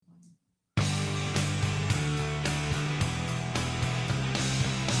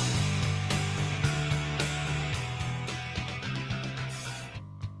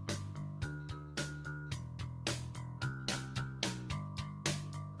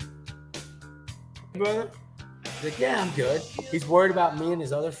brother? He's like, yeah, I'm good. He's worried about me and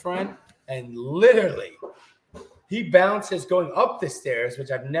his other friend. And literally, he bounces going up the stairs,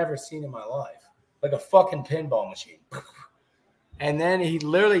 which I've never seen in my life, like a fucking pinball machine. And then he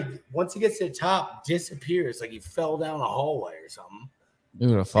literally, once he gets to the top, disappears like he fell down a hallway or something.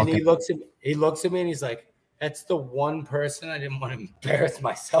 Dude, and he looks at me and he's like, that's the one person I didn't want to embarrass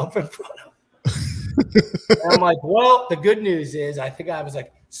myself in front of. And I'm like, well, the good news is I think I was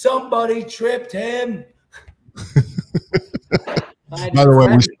like, somebody tripped him. By the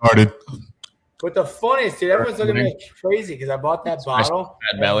way, we started. But the funniest, dude, everyone's looking at me crazy because I bought that bottle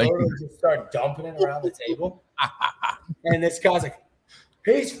and I literally just started dumping it around the table. And this guy's like,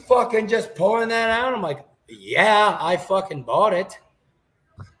 he's fucking just pouring that out. I'm like, yeah, I fucking bought it.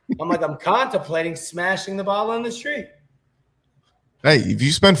 I'm like, I'm contemplating smashing the bottle in the street. Hey, if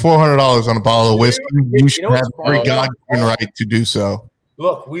you spend $400 on a bottle of whiskey, you should have every God-given right to do so.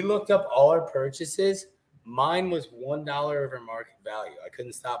 Look, we looked up all our purchases. Mine was $1 over market value. I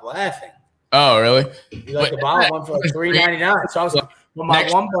couldn't stop laughing. Oh, really? The bottle went for like $3.99. So I was like, well, my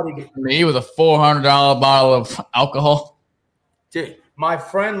one buddy me with a $400 bottle of alcohol. Dude, my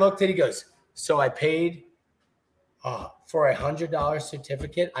friend looked at it. He goes, so I paid for a $100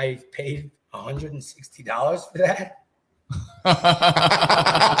 certificate. I paid $160 for that.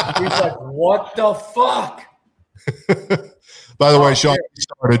 He's like, what the fuck? By the way, Sean, you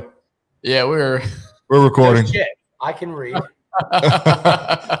started. Yeah, we're recording. No shit. I can read.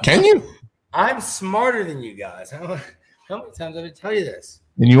 Can you? I'm smarter than you guys. How many times have I tell you this?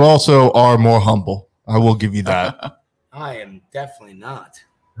 And you also are more humble. I will give you that. I am definitely not.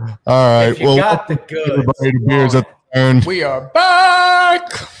 All right. If you got the goods, everybody to Beers at the Turn. We are back.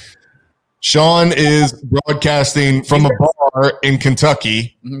 Sean is broadcasting from a bar in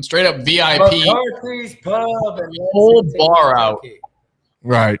Kentucky. Straight up VIP. McCarthy's Pub. And whole bar out.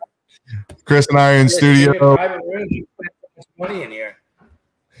 Right. Chris and I are in studio. Private room. You spent so much money in here.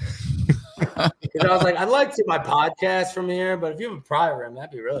 Because I was like, I'd like to do my podcast from here, but if you have a private room,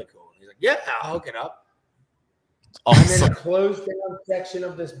 that'd be really cool. And he's like, yeah, I'll hook it up. Awesome. I'm in a closed down section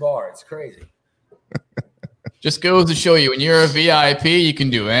of this bar. It's crazy. Just goes to show you, when you're a VIP, you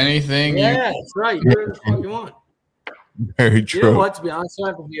can do anything. Yeah, that's right. You do whatever the fuck you want. Very true. You know what? To be honest, you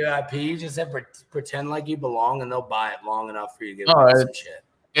don't have to be a VIP. You just have to pretend like you belong, and they'll buy it long enough for you to get some shit.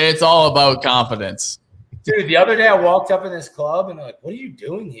 It's all about confidence. Dude, the other day I walked up in this club, and they're like, what are you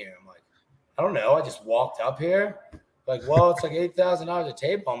doing here? I'm like, I don't know. I just walked up here. Like, well, it's like $8,000 a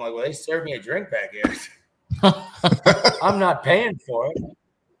table. I'm like, well, they served me a drink back here. I'm not paying for it.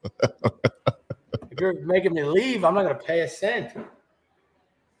 If you're making me leave, I'm not going to pay a cent.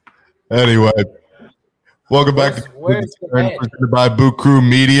 Anyway, welcome back to presented by Boot Crew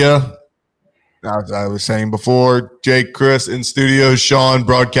Media. As I was saying before, Jake, Chris in studio, Sean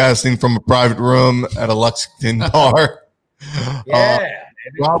broadcasting from a private room at a Lexington bar. Yeah.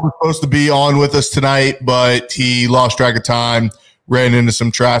 Rob was supposed to be on with us tonight, but he lost track of time, ran into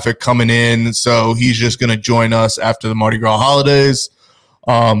some traffic coming in, so he's just going to join us after the Mardi Gras holidays.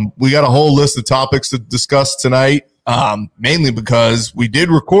 We got a whole list of topics to discuss tonight, mainly because we did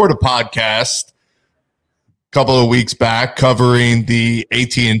record a podcast a couple of weeks back covering the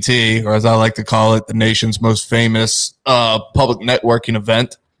AT&T, or as I like to call it, the nation's most famous public networking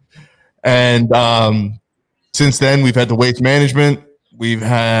event. And since then, we've had the Waste Management. We've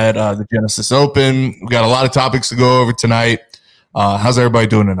had the Genesis Open. We got a lot of topics to go over tonight. How's everybody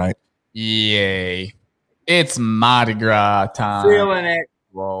doing tonight? Yay. It's Mardi Gras time. Feeling it.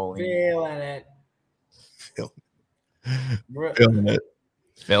 Rolling. Feeling it. Feeling it.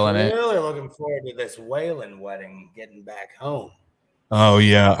 Feeling it. Really looking forward to this Waylon wedding, getting back home. Oh,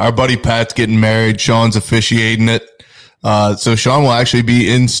 yeah. Our buddy Pat's getting married. Sean's officiating it. So Sean will actually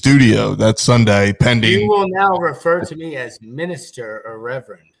be in studio that Sunday pending. You will now refer to me as minister or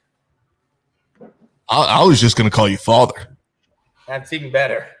reverend. I was just going to call you father. That's even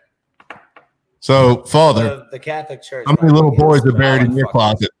better. So, father, the Catholic Church. how many little boys are buried in your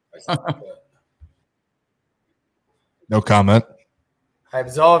closet? No comment. I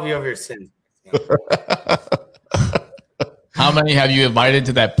absolve you of your sins. How many have you invited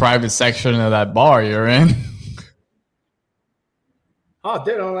to that private section of that bar you're in? Oh,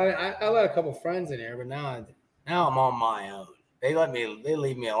 dude, I let a couple friends in here, but now I'm on my own. They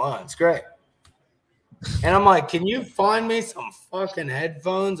leave me alone. It's great. And I'm like, can you find me some fucking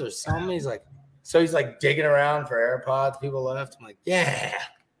headphones or something? He's like digging around for AirPods. People left. I'm like, yeah.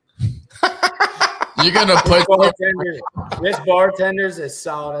 You're gonna put this bartender's as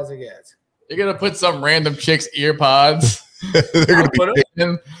solid as it gets. You're gonna put some random chick's earpods. They're going to be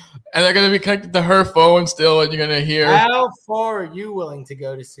and they're gonna be connected to her phone still, and you're gonna hear. How far are you willing to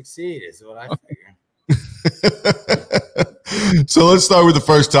go to succeed? Is what I figure. So let's start with the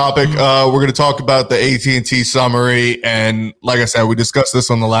first topic. We're going to talk about the AT&T summary. And like I said, we discussed this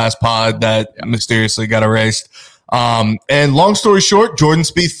on the last pod that mysteriously got erased. And long story short, Jordan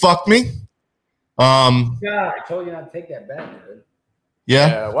Spieth fucked me. God, I told you not to take that back, dude.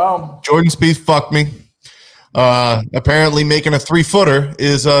 Yeah. Well, Jordan Spieth fucked me. Apparently making a 3-footer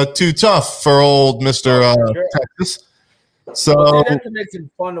is too tough for old Mr. Texas. So Well, dude, that makes him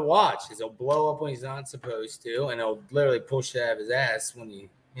fun to watch because he'll blow up when he's not supposed to, and he'll literally push it out of his ass when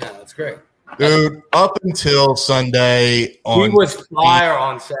it's great. dude, up until Sunday He on was fire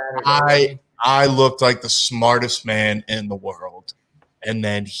on Saturday. I looked like the smartest man in the world, and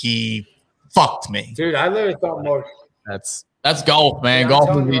then he fucked me. Dude, I literally thought more. that's golf, man. Yeah, I'm Golf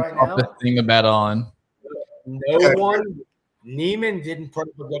telling is you the right now. toughest thing to bet on. No one. Neiman didn't put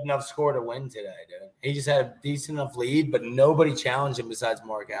up a good enough score to win today, dude. He just had a decent enough lead, but nobody challenged him besides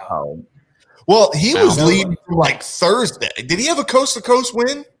Mark Allen. Oh, Well, he was No. leading from like Thursday. Did he have a coast to coast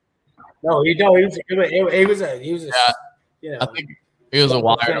win? No, he was a I think he was a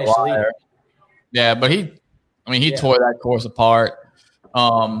wire to finish wire. leader. Yeah, but he Yeah. tore that course apart.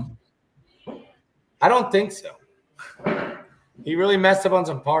 I don't think so. He really messed up on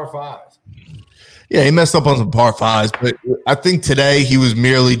some par fives. Yeah, he messed up on some par fives, but I think today he was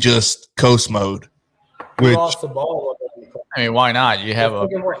merely just coast mode. He Which, lost the ball. I mean, why not? You have a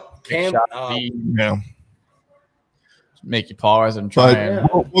Cam, shot lead, yeah. make your pars and try But and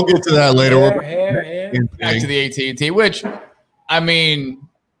we'll get to that later. hair. back to the AT&T, which, I mean,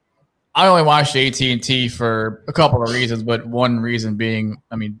 I only watched the AT&T for a couple of reasons, but one reason being,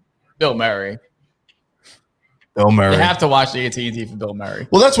 Bill Murray. Bill Murray. You have to watch the AT&T for Bill Murray.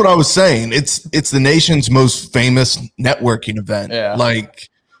 Well, that's what I was saying. It's the nation's most famous networking event. Yeah. Like,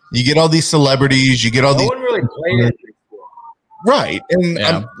 you get all these celebrities, you get all No these one really played it before. right, and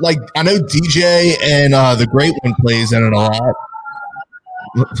Yeah. I know DJ and the Great One plays in it a lot.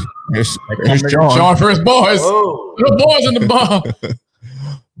 There's John. for his boys. Whoa. The boys in the ball.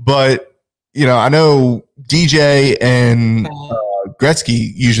 But I know DJ and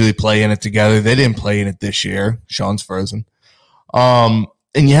Gretzky usually play in it together. They didn't play in it this year. Sean's frozen. And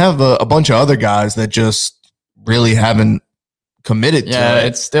you have a bunch of other guys that just really haven't committed to it.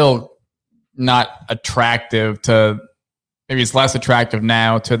 It's still not attractive to. Maybe it's less attractive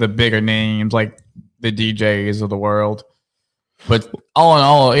now to the bigger names like the DJs of the world. But all in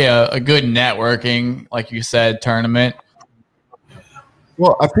all, a good networking, like you said, tournament.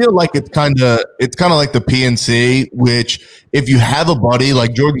 Well, I feel like it's kind of like the PNC, which if you have a buddy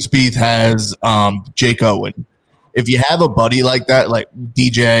like Jordan Spieth has Jake Owen, if you have a buddy like that, like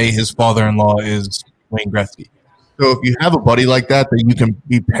DJ, his father-in-law is Wayne Gretzky. So if you have a buddy like that you can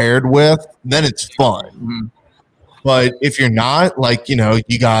be paired with, then it's fun. Mm-hmm. But if you're not,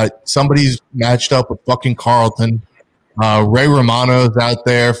 you got somebody's matched up with fucking Carlton. Ray Romano's out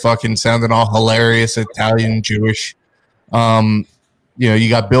there fucking sounding all hilarious Italian Jewish. You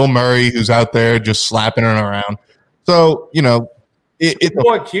got Bill Murray who's out there just slapping it around. So,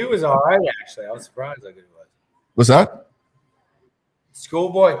 Boy Q was all right, actually. I was surprised how good he was. What's that?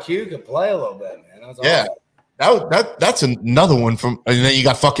 Schoolboy Q could play a little bit, man. That was Yeah. awesome. That's another one from, and then you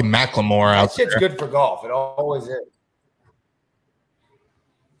got fucking Macklemore out That shit's there. good for golf. It always is.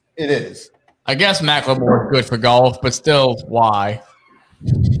 It is. I guess Macklemore is good for golf, but still, why?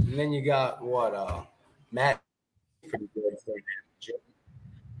 And then you got Matt. Pretty good for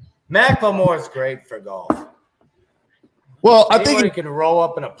Macklemore's great for golf. Well, I Anybody think can roll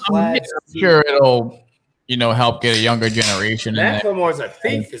up in a plaid. I'm sure it'll, help get a younger generation in there. Macklemore's a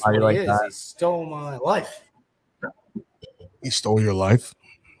thief, is what Like he is. that. He stole my life. he stole your life.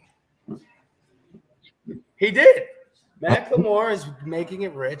 He did. Macklemore is making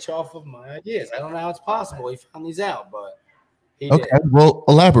it rich off of my ideas. I don't know how it's possible. He found these out, but he Okay, did. well,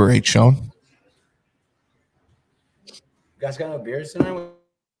 elaborate, Sean. You guys got no beers tonight?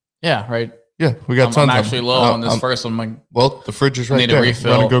 Yeah, right. Yeah, we got I'm tons. actually of them. low on this first one. Well, the fridge is right Need a there.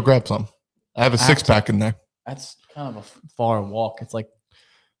 refill. Run and go grab some. I have a I have 6-pack in there. That's kind of a far walk. It's like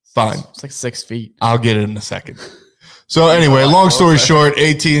Fine. It's like 6 feet. I'll get it in a second. So anyway, long story short,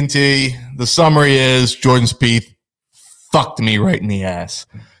 AT&T, the summary is Jordan Spieth fucked me right in the ass.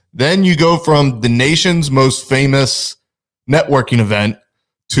 Then you go from the nation's most famous networking event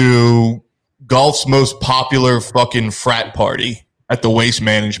to golf's most popular fucking frat party at the Waste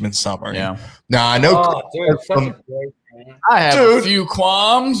Management Summer. Yeah. Now, I know Oh, dude, such a great man. I have Dude. a few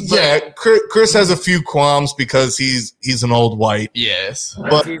qualms, but yeah, Chris has a few qualms because he's an old white. yes.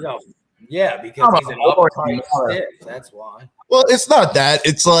 But- Because I'm he's a an Lord, uptight you are. stiff. That's why. Well, it's not that.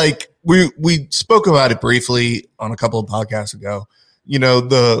 It's like we spoke about it briefly on a couple of podcasts ago.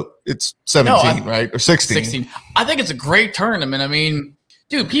 it's 17, right? Or 16. 16. I think it's a great tournament. I mean,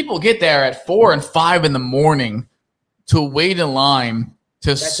 dude, people get there at 4 and 5 in the morning to wait in line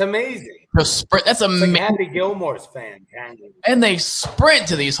That's amazing. to sprint. That's It's amazing. like Happy Gilmore's fan, kind of. And they sprint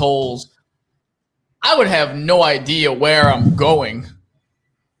to these holes. I would have no idea where I'm going.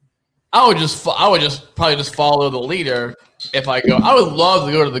 I would just probably just follow the leader if I go. I would love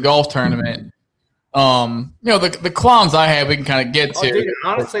to go to the golf tournament. The qualms I have, we can kind of get to. Dude,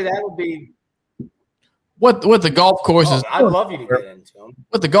 honestly, that would be What the golf course is. I'd love you to get into them.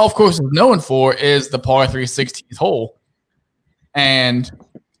 What the golf course is known for is the par 3 16th hole. And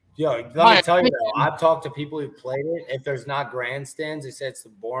Yo, let me tell you though, I've talked to people who played it. If there's not grandstands, they said it's the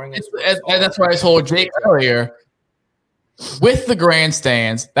boringest. and that's why I told Jake earlier. With the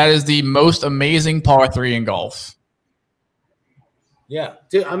grandstands, that is the most amazing par 3 in golf. Yeah,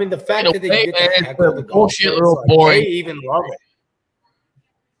 dude. I mean, the fact that they get it's to heckle the golf bullshit course, little like, boring. they even love it.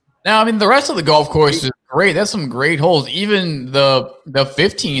 Now, I mean, the rest of the golf course is great. That's some great holes. Even the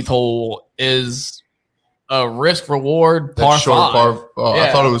 15th hole is a risk reward par That's short 5. par.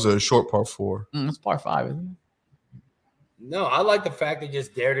 I thought it was a short par 4. It's par 5, isn't it? No, I like the fact they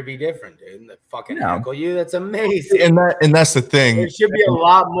just dare to be different, dude. And they fucking heckle you. That's amazing. And that's the thing. There should be a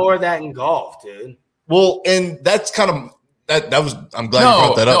lot more of that in golf, dude. Well, and that's kind of that was. I'm glad you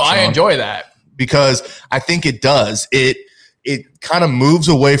brought that up. No, I Sean, enjoy that because I think it does. It kind of moves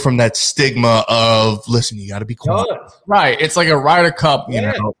away from that stigma of listen, you got to be quiet. Good. right. It's like a Ryder Cup,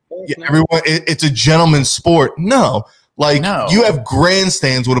 Yeah, everyone. It's a gentleman's sport. No. You have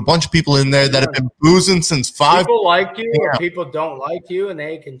grandstands with a bunch of people in there that have been boozing since 5. People like you or people don't like you, and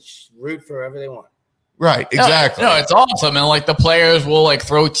they can root for whoever they want. Right, exactly. No, it's awesome, and like the players will like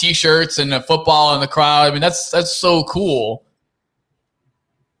throw T-shirts and the football in the crowd. I mean, that's so cool.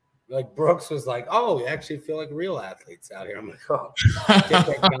 Like Brooks was like, "Oh, we actually feel like real athletes out here." I'm like, "Oh, get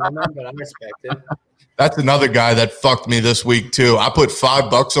that comment, but I respect it." That's another guy that fucked me this week too. I put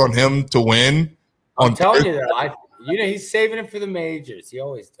 $5 on him to win. I'm telling you though, he's saving it for the majors. He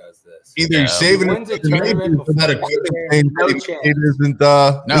always does this. Either he's saving He wins it a for the tournament majors, or that before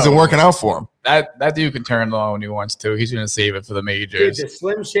it isn't working out for him. That dude can turn it on when he wants to. He's going to save it for the Dude, majors. the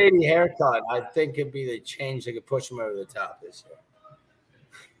Slim Shady haircut, I think it'd be the change that could push him over the top this year.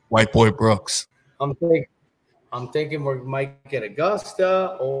 White boy Brooks. I'm thinking we might get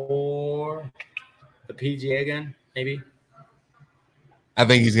Augusta or the PGA again, maybe. I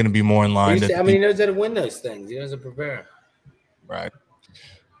think he's going to be more in line. He knows how to win those things. He knows how to prepare. Right.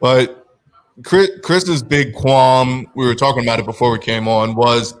 But Chris's big qualm, we were talking about it before we came on,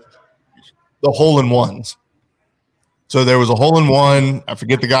 was the hole-in-ones. So there was a hole-in-one. I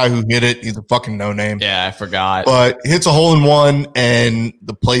forget the guy who hit it. He's a fucking no-name. Yeah, I forgot. But hits a hole-in-one, and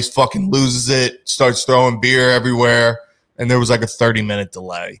the place fucking loses it, starts throwing beer everywhere, and there was like a 30-minute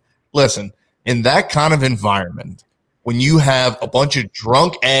delay. Listen, in that kind of environment, when you have a bunch of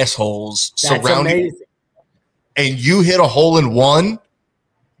drunk assholes surrounding you and you hit a hole-in-one,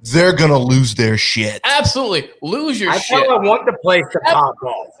 they're going to lose their shit. Absolutely. Lose your shit. I want the place to pop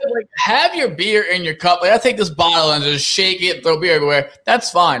off. Like, have your beer in your cup. Like, I take this bottle and just shake it, throw beer everywhere. That's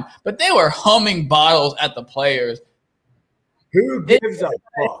fine. But they were humming bottles at the players. Who gives a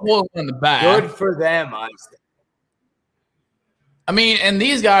fuck? In the back. Good for them, I say. I mean, and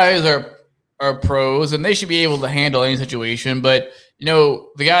these guys are pros, and they should be able to handle any situation. But, the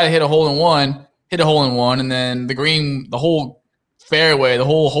guy that hit a hole-in-one, and then the whole fairway, the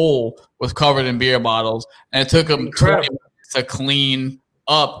whole hole was covered in beer bottles, and it took him 20 minutes to clean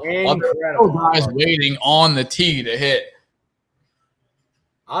up. Incredible. Guys waiting on the tee to hit.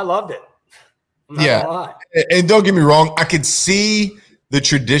 I loved it. Yeah, and don't get me wrong, I could see the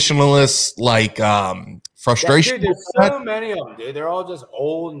traditionalists frustration. Dude, there's so many of them, dude. They're all just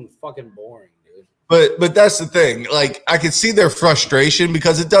old and fucking boring, dude. But that's the thing. Like, I could see their frustration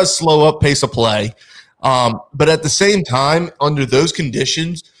because it does slow up pace of play. But at the same time, under those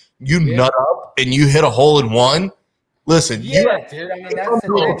conditions, you nut up and you hit a hole-in-one. Listen, dude. I mean, that's the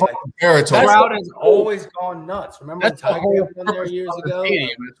thing. The crowd has always gone nuts. Remember when Tiger won there years ago?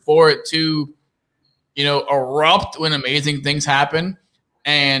 For it to, erupt when amazing things happen,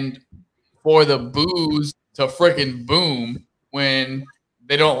 and for the booze to freaking boom when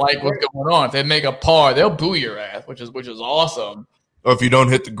they don't like what's going on. If they make a par, they'll boo your ass, which is awesome. Or if you don't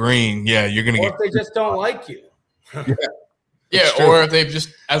hit the green, you're gonna get. Or if they just don't like you. Or if they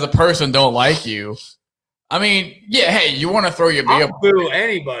just, as a person, don't like you. I mean, hey, you want to throw your beer? I'll boo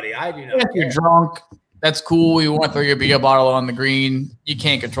anybody. I do not. If you're drunk, that's cool. You want to throw your beer bottle on the green. You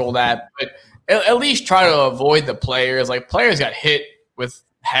can't control that, but at least try to avoid the players. Like, players got hit with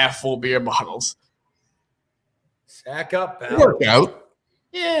half full beer bottles. Sack up, pal. Work out.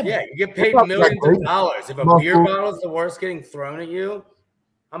 Yeah. Yeah, you get paid millions of dollars. If a beer bottle's the worst getting thrown at you,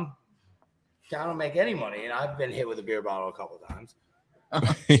 I don't make any money, and I've been hit with a beer bottle a couple of times.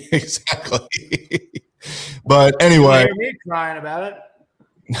 Exactly. But anyway, You hear me crying about it.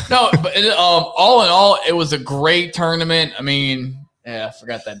 No, but all in all, it was a great tournament. I mean, I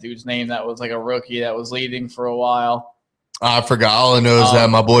forgot that dude's name. That was like a rookie that was leading for a while. I forgot. All I know is that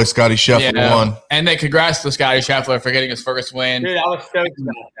my boy Scotty Scheffler won. And then congrats to Scotty Scheffler for getting his first win. Dude, I was stoked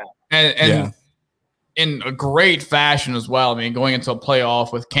about that. And in a great fashion as well. I mean, going into a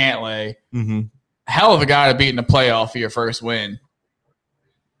playoff with Cantlay, hell of a guy to beat in a playoff for your first win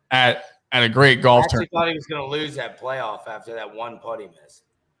at a great golf tournament. I actually thought he was going to lose that playoff after that one putt he missed.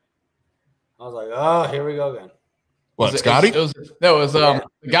 I was like, oh, here we go again. What, Scotty? It was Thigala.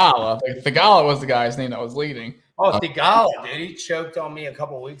 Thigala was the guy's name that was leading. Oh, Thigala, dude. He choked on me a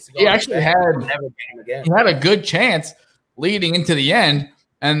couple weeks ago. He actually had a good chance leading into the end,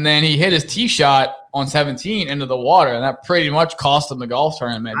 and then he hit his tee shot on 17 into the water, and that pretty much cost him the golf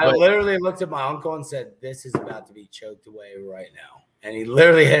tournament. I literally looked at my uncle and said, this is about to be choked away right now. And he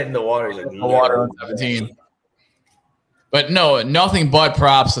literally hit in the water. He's like, the water on 17. But no, nothing but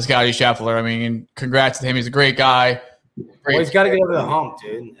props to Scotty Scheffler. I mean, congrats to him. He's a great guy. Well, he's got to get over the hump,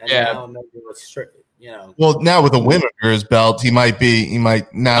 dude. And now maybe Well, now with a win under his belt, he might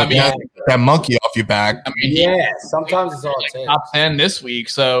now get that monkey off your back. I mean, sometimes it's all it takes. Top 10 this week,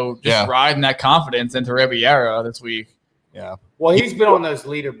 so just riding that confidence into Riviera this week. Yeah. Well, he's been on those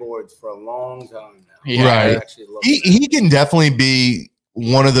leaderboards for a long time now. Right. He can definitely be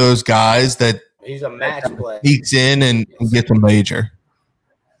one of those guys that he's a match player. Sneaks in and gets a major.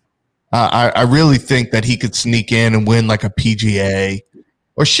 I really think that he could sneak in and win like a PGA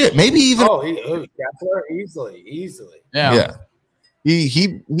or maybe even. Scheffler easily. Yeah.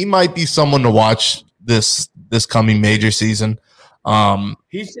 He might be someone to watch this coming major season.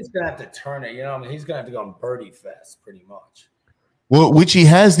 He's just gonna have to turn it. He's gonna have to go on birdie fest pretty much. Well, which he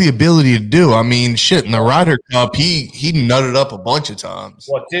has the ability to do. I mean, in the Ryder Cup, he nutted up a bunch of times.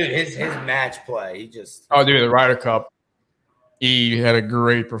 Well, dude, his match play, the Ryder Cup. He had a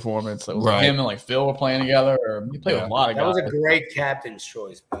great performance. It was him and Phil were playing together. Or he played with a lot of guys. That was a great captain's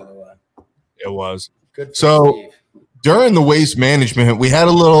choice, by the way. It was. Good. So Steve. During the Waste Management, we had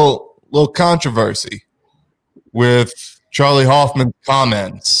a little controversy with Charlie Hoffman's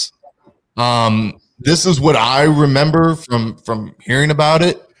comments. This is what I remember from hearing about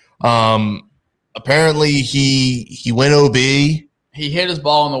it. Apparently, he went OB. He hit his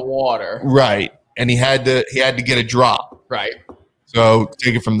ball in the water. Right, and he had to get a drop. Right. So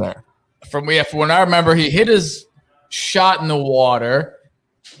take it from there. From when I remember, he hit his shot in the water,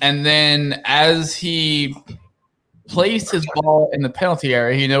 and then as he placed his ball in the penalty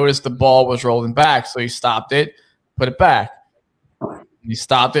area, he noticed the ball was rolling back, so he stopped it, put it back. He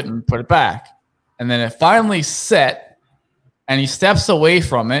stopped it and put it back. And then it finally set, and he steps away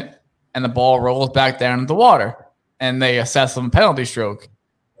from it, and the ball rolls back down into the water, and they assess him a penalty stroke.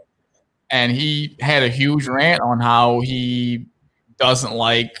 And he had a huge rant on how he doesn't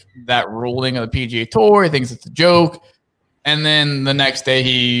like that ruling of the PGA Tour. He thinks it's a joke. And then the next day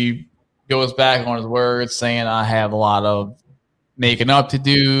he goes back on his words saying, I have a lot of making up to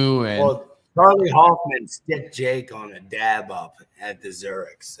do. And well, Charlie Hoffman sticked Jake on a dab up at the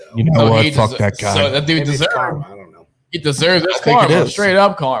Zurich. So you know what? Fuck that guy. So that dude deserves karma. I don't know. He deserves this karma. Straight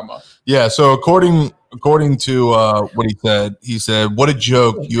up karma. Yeah, so according to what he said, what a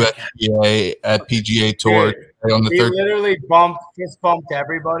joke, USGA at PGA Tour on the he third. Literally fist bumped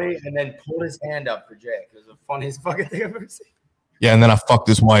everybody and then pulled his hand up for Jake. It was the funniest fucking thing I've ever seen. Yeah, and then I fucked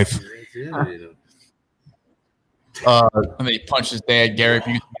his wife. And then he punched his dad, Gary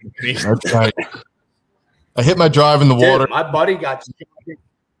Busey. That's right. I hit my drive in the water. My buddy got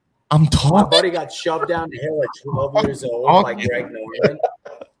shoved down the hill at 12 years old by Greg Norman.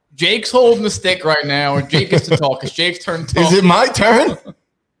 Jake's holding the stick right now, and Jake gets to talk because Jake's turn to talk. Is it my turn?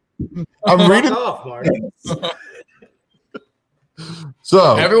 I'm reading. Off, Martin.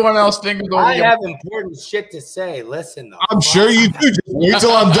 So everyone else thinks I have important shit to say. Listen, I'm sure you do. Just wait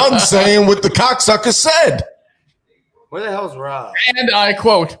till I'm done saying what the cocksucker said. Where the hell's Rob? And I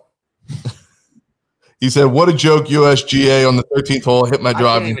quote. He said, what a joke, USGA on the 13th hole, hit my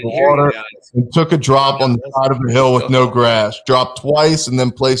drive into the water and took a drop on the side of the hill with no grass. Dropped twice and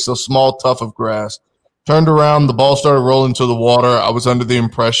then placed a small tuft of grass. Turned around, the ball started rolling to the water. I was under the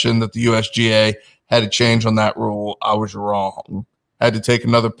impression that the USGA had a change on that rule. I was wrong. Had to take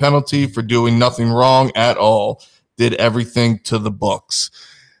another penalty for doing nothing wrong at all. Did everything to the books.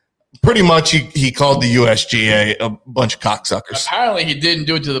 pretty much he called the USGA a bunch of cocksuckers. Apparently, he didn't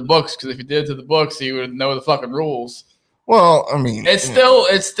do it to the books because if he did it to the books, he would know the fucking rules. Well, I mean, It's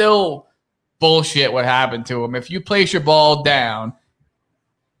still bullshit what happened to him. If you place your ball down,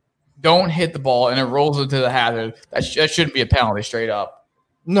 don't hit the ball and it rolls into the hazard, that shouldn't be a penalty straight up.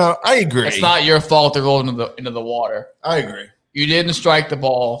 No, I agree. It's not your fault to roll into the water. I agree. You didn't strike the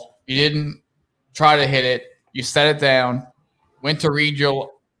ball. You didn't try to hit it. You set it down, went to read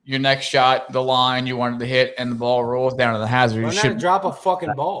your next shot, the line you wanted to hit, and the ball rolls down to the hazard. Why You not should drop a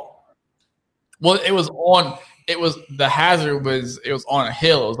fucking ball? Well, the hazard was on a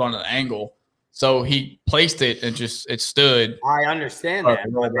hill. It was on an angle. So he placed it and it stood. I understand that,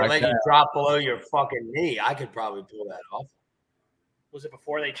 but they let you drop below your fucking knee. I could probably pull that off. Was it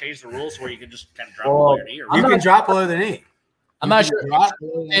before they changed the rules where you could just kind of drop below your knee? Or You can drop below the knee. I'm not sure Drop if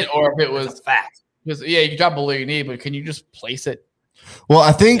below the it knee. or if it was That's a fact. because you can drop below your knee, but can you just place it? Well,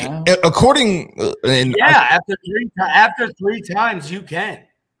 I think Yeah. according and Yeah, after three times you can.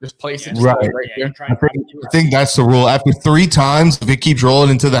 Just place it. Right. you're trying I to think that's the rule. After 3 times, if it keeps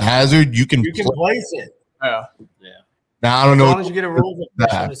rolling into the hazard, you can. Place it. Yeah. Now I don't As know, long as you get a rule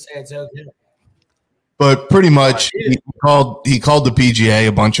that. to say it's okay. but pretty much he called the PGA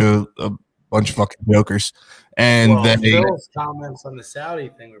a bunch of fucking jokers, and Well, then Phil's comments on the Saudi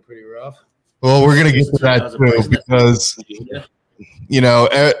thing were pretty rough. well, we're gonna get to that too because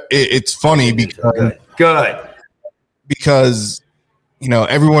it's funny because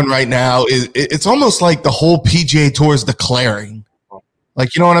everyone right now it's almost like the whole PGA Tour is declaring,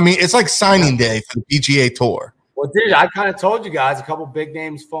 like, you know what I mean? It's like signing day for the PGA Tour. Well, dude, I kind of told you guys a couple big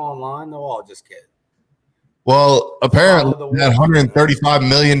names fall in line. They'll all just get. Well, apparently that $135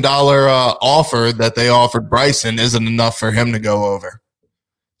 million offer that they offered Bryson isn't enough for him to go over.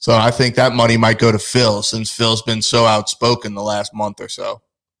 So I think that money might go to Phil since Phil's been so outspoken the last month or so.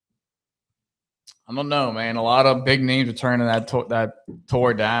 I don't know, man. A lot of big names are turning that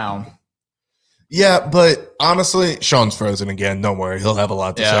tour down. Yeah, but honestly, Sean's frozen again. Don't worry. He'll have a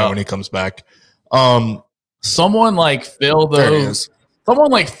lot to say when he comes back. Someone like Phil, There he though. is. Someone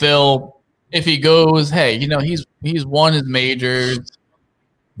like Phil, if he goes, hey, he's won his majors.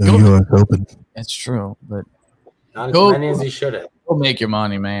 The U.S. Open. It's true, but Not as Go- many as he should have. go make your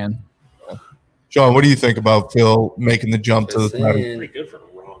money, man. Sean, what do you think about Phil making the jump to the title? pretty good for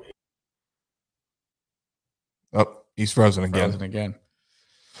Ron. Oh, he's frozen again. Frozen again.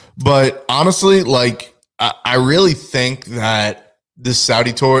 But honestly, like, I really think that this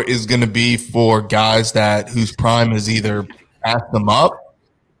Saudi tour is going to be for guys whose prime has either passed them up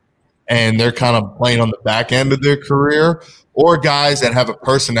and they're kind of playing on the back end of their career, or guys that have a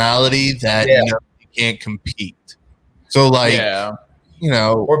personality that you can't compete. So, like,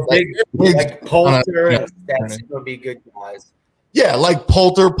 Or like Poulter and that's going to be good guys. Yeah, like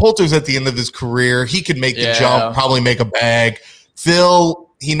Poulter. Poulter's at the end of his career. He could make the jump, probably make a bag. Phil,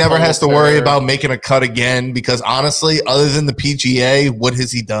 he never has to worry about making a cut again because honestly, other than the PGA, what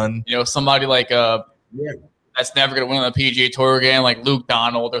has he done? Somebody like that's never going to win on the PGA Tour again, like Luke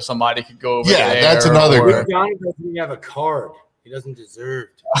Donald or somebody could go over there. Yeah, that's another Luke Donald doesn't even have a card. He doesn't deserve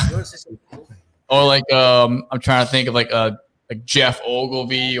to. Or like I'm trying to think of like Jeff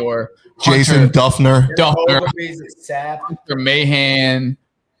Ogilvy or Jason Duffner. Ogilvy's a sap. Hunter Mahan.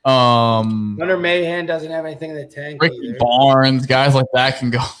 Hunter Mahan doesn't have anything in the tank. Ricky either. Barnes, guys like that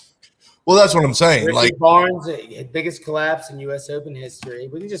can go. Well, that's what I'm saying. Ricky Like, Barnes, biggest collapse in U.S. Open history.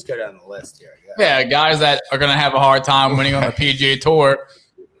 We can just go down the list here. Yeah, guys that are going to have a hard time winning on the PGA Tour.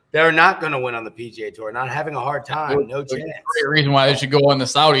 They're not going to win on the PGA Tour. Not having a hard time. No chance. Great reason why they should go on the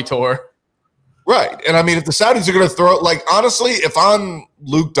Saudi Tour. right. And I mean, if the Saudis are going to throw, like, honestly, if I'm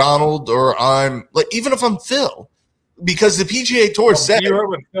Luke Donald or I'm, like, even if I'm Phil, because the PGA Tour said. You heard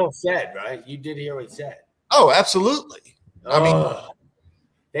what Phil said, right? You did hear what he said. Oh, absolutely. I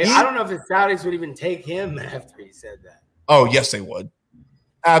mean, I don't know if the Saudis would even take him after he said that. oh, yes, they would.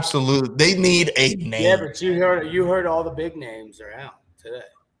 Absolutely. They need a name. Yeah, but you heard all the big names are out today.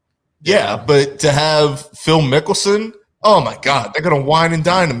 Yeah, but to have Phil Mickelson, oh my God, they're gonna wine and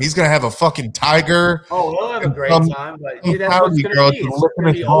dine him. He's gonna have a fucking tiger. Oh, he'll have a great time, but some dude, that's what it's Saudi gonna girl be. to It's look gonna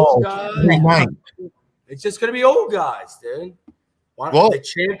in be his old balls every night. guys. It's just gonna be old guys, dude. Well- The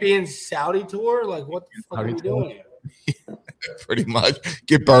Champions Saudi Tour? Like, what the fuck are we doing here? Pretty much.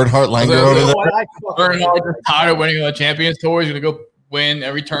 Get Bernhard Langer over You know there. what? I fucking hate Bernhard is tired of winning on the Champions Tour. He's going to go win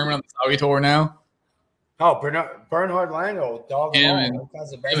every tournament on the Saudi Tour now. Oh, Bernhard Langer, dog. Him Him and-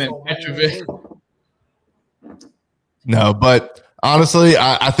 him and Petrovic. No, but honestly,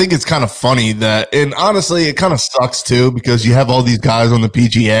 I think it's kind of funny that, and honestly, it kind of sucks too because you have all these guys on the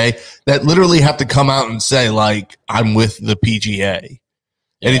PGA that literally have to come out and say, like, I'm with the PGA.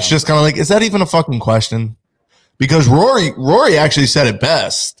 And it's just kind of like, is that even a fucking question? Because Rory actually said it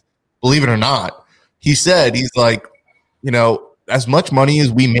best, believe it or not. He said, he's like, as much money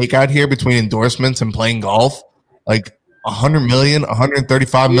as we make out here between endorsements and playing golf, like 100 million,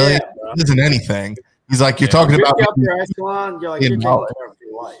 135 million isn't anything. He's like, you're talking about up your echelon, you're like, you're taking care of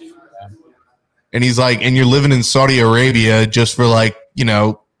your life. And he's like, and you're living in Saudi Arabia just for like,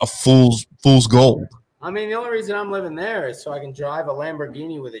 a fool's gold. I mean, the only reason I'm living there is so I can drive a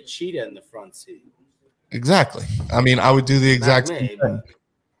Lamborghini with a cheetah in the front seat. Exactly. I mean, I would do the exact same thing.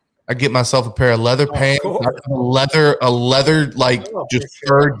 I get myself a pair of leather pants, a leather like just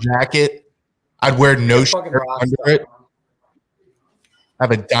fur jacket. I'd wear no shirt under it.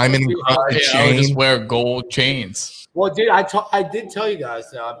 Have a diamond chain. I would just wear gold chains. Well, dude, I did tell you guys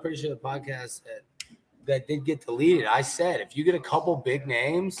though. I'm pretty sure the podcast that did get deleted. I said if you get a couple big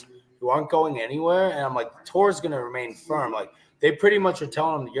names who aren't going anywhere, and I'm like, the tour is going to remain firm. Like they pretty much are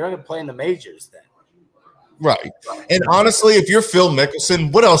telling them you're not going to play in the majors then. Right. And honestly, if you're Phil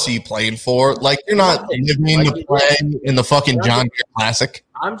Mickelson, what else are you playing for? Like, you're not living to play in the fucking John Deere Classic.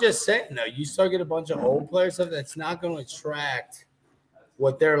 I'm just saying, though, you start getting a bunch of old players, stuff that's not going to attract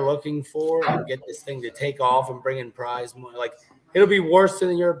what they're looking for and get this thing to take off and bring in prize money. Like, it'll be worse than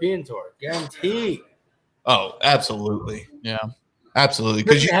the European Tour. Guaranteed. Oh, absolutely. Yeah. Absolutely.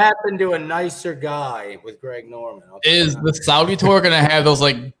 Because you happen to a nicer guy with Greg Norman. Is the Saudi Tour going to have those,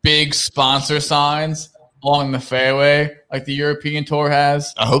 like, big sponsor signs along the fairway like the European Tour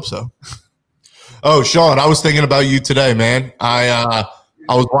has? I hope so. Oh, Sean, I was thinking about you today, man. I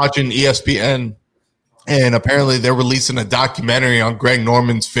was watching ESPN, and apparently they're releasing a documentary on Greg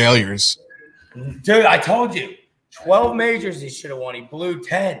Norman's failures. Dude, I told you. 12 majors he should have won. He blew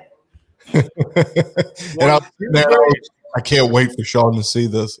 10. And I can't wait for Sean to see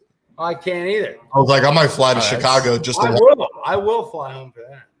this. I can't either. I was like, I might fly to Chicago just to I will fly home for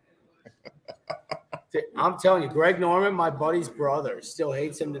that. I'm telling you, Greg Norman, my buddy's brother, still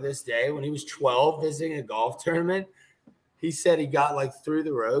hates him to this day. When he was 12 visiting a golf tournament, he said he got like through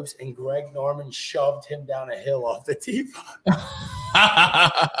the ropes and Greg Norman shoved him down a hill off the tee box.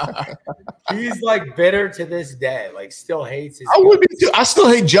 He's like bitter to this day, like still hates his I still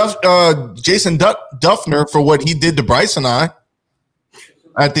hate Jason Duffner for what he did to Bryce and I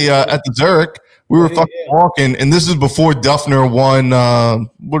at the Zurich. We were fucking walking, and this is before Duffner won.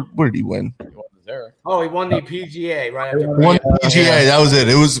 What did he win? Oh, he won the PGA right after. Won the PGA. That was it.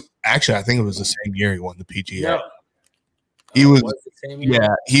 It was actually, I think it was the same year he won the PGA. No. He was the same year?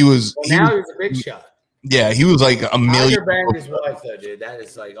 Yeah, he was. Well, now he's a big shot. Yeah, he was like a million. Tiger banged his wife though, dude. That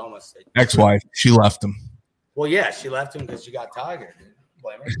is like almost ex-wife. She left him. Well, yeah, she left him because she got Tiger. Dude.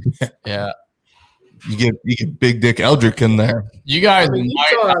 Blame her. Yeah. You get Big Dick Eldrick in there. You guys, you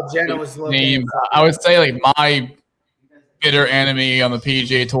saw how Jenna was looking. I would say like my bitter enemy on the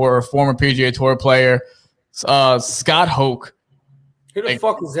PGA Tour, or former PGA Tour player, Scott Hoke. Who the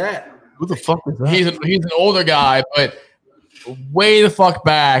fuck is that? Who the fuck is that? He's an older guy, but way the fuck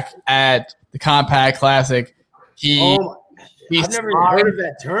back at the Compact Classic. I've never even heard of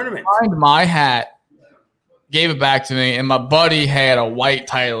that tournament. Signed my hat, gave it back to me, and my buddy had a white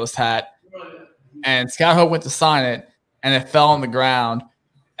Titleist hat. And Scott Hoke went to sign it, and it fell on the ground.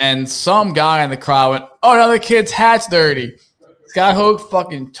 And some guy in the crowd went, "Oh, another kid's hat's dirty." Scott Hoke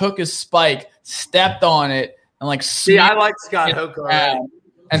fucking took his spike, stepped on it, and like I like Scott Hoke already.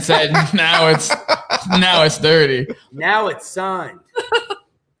 And said, "Now it's dirty. Now it's signed."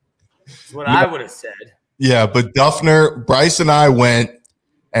 That's what I would have said. Yeah, but Duffner, Bryce, and I went,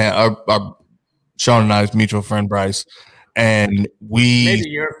 and our Sean and I's mutual friend Bryce, and maybe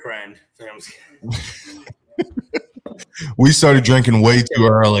your friend. We started drinking way too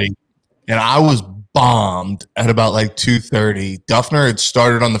early, and I was bombed at about like 2:30. Duffner had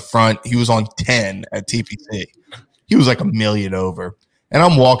started on the front. He was on 10 at TPC. He was like a million over. And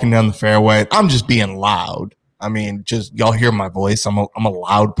I'm walking down the fairway. I'm just being loud. I mean, just y'all hear my voice. I'm a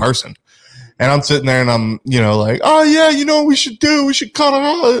loud person. And I'm sitting there and I'm, like, oh, yeah, what we should do? We should cut it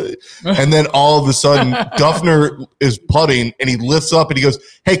out. And then all of a sudden, Duffner is putting and he lifts up and he goes,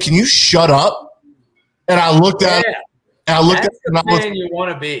 "Hey, can you shut up?" And I looked at him. And I looked at him and I was, you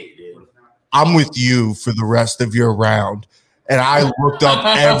want to be, dude. I'm with you for the rest of your round. And I looked up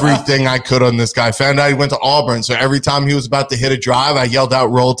everything I could on this guy. Found out he went to Auburn. So every time he was about to hit a drive, I yelled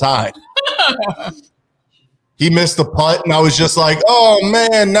out, "Roll Tide." He missed the putt, and I was just like, "Oh,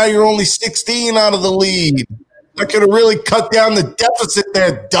 man, now you're only 16 out of the lead. I could have really cut down the deficit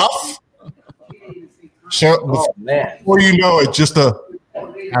there, Duff." Oh, man. Before you know it, just a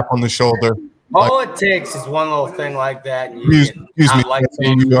tap on the shoulder. All it takes is one little thing like that, and you Excuse can me, not like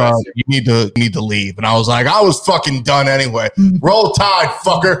you need to leave. And I was like, I was fucking done anyway. Roll Tide,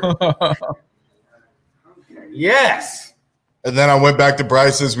 fucker. Yes. And then I went back to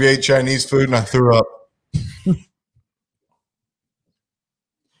Bryce's. We ate Chinese food, and I threw up.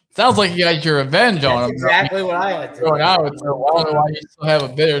 Sounds like you got your revenge on That's him. exactly what I had to do. Going out with him. I don't know why you still have a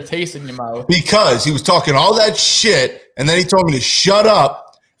bitter taste in your mouth. Because he was talking all that shit, and then he told me to shut up.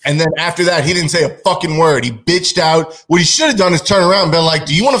 And then after that, he didn't say a fucking word. He bitched out. What he should have done is turn around and been like,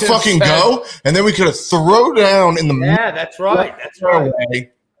 do you want to fucking go? And then we could have thrown down in the Yeah, that's right. That's right.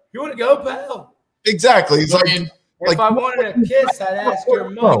 way. You want to go, pal? Exactly. He's I like, mean, If I wanted a kiss, I'd ask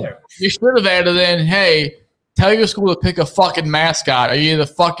your mother. you should have added in, hey, tell your school to pick a fucking mascot. Are you the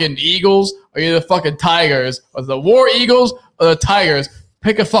fucking Eagles? Are you the fucking Tigers? Or the War Eagles or the Tigers?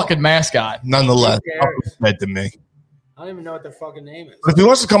 Pick a fucking mascot. nonetheless, Who cares? dead to me. I don't even know what their fucking name is. But if he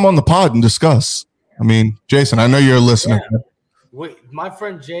wants to come on the pod and discuss, I mean, Jason, I know you're a listener. Yeah. My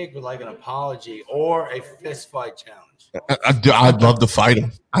friend Jake would like an apology or a fist fight challenge. I'd love to fight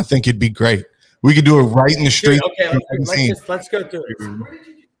him. I think it'd be great. We could do it right in the street. Dude, okay, let's go through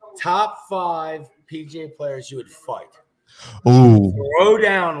it. Top 5 PGA players you would fight. Ooh. Throw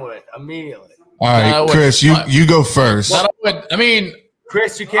down with immediately. All right, Chris, you go first. I mean,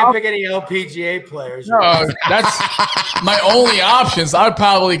 Chris, you can't pick any LPGA players. no, that's my only options. I'd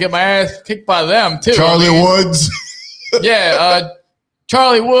probably get my ass kicked by them too. Charlie Woods. Yeah,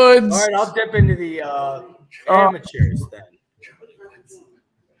 Charlie Woods. All right, I'll dip into the amateurs then.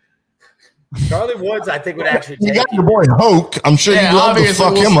 Charlie Woods, I think, would actually You take got your boy Hoke. I'm sure Yeah, you'd love to obviously,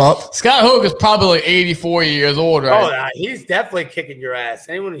 fuck him up. Scott Hook is probably like 84 years old, right? Oh, nah, he's definitely kicking your ass.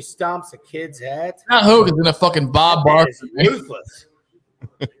 Anyone who stomps a kid's hat, Scott Hook is in a fucking Bob that Barker. is ruthless.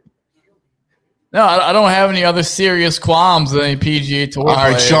 No, I don't have any other serious qualms than any PGA Tour. All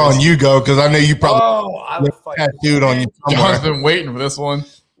right, players. Sean, you go because I know you probably Oh, I would fight that dude on you John's somewhere. been waiting for this one.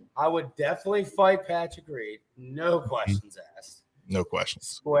 I would definitely fight Patrick Reed. No questions asked. No questions.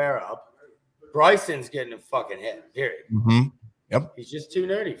 Square up. Bryson's getting a fucking hit. Period. Mm-hmm. Yep. He's just too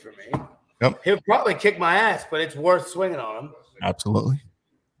nerdy for me. Yep. He'll probably kick my ass, but it's worth swinging on him. Absolutely.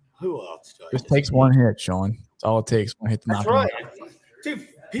 Who else do I Just takes one hit, Sean. That's all it takes. One hit to That's knock him right. Dude,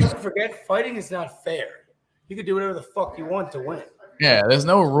 people forget fighting is not fair. You can do whatever the fuck you want to win. Yeah, there's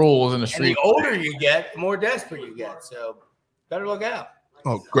no rules in the And street. the older you get, the more desperate you get. So better look out.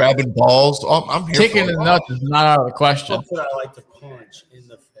 Oh, grabbing balls. Oh, I'm here. Chicken for and it. nuts is not out of the question. That's what I like to punch in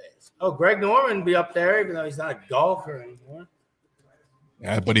the face. Oh, Greg Norman be up there, even though he's not a golfer anymore.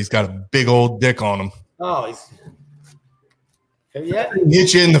 Yeah, but he's got a big old dick on him. Oh, he's yeah.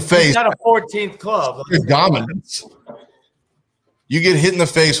 Hit you in the He's face. got a 14th club. Your dominance. You get hit in the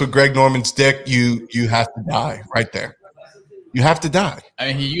face with Greg Norman's dick, you have to die right there. You have to die. I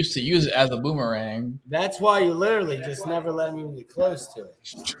mean, he used to use it as a boomerang. That's why you literally just never let him even get close to it.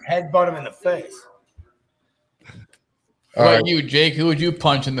 Headbutt him in the face. What about you, Jake? Who would you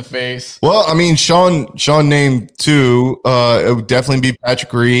punch in the face? Well, I mean, Sean named 2. It would definitely be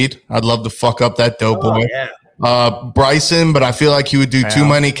Patrick Reed. I'd love to fuck up that dope Oh, boy. yeah. Bryson, but I feel like he would do too Yeah.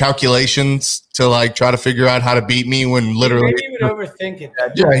 many calculations to like try to figure out how to beat me when literally. Maybe he would overthink it.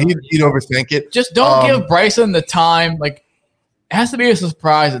 Yeah, he'd overthink it. Just don't Um, give Bryson the time. Like, it has to be a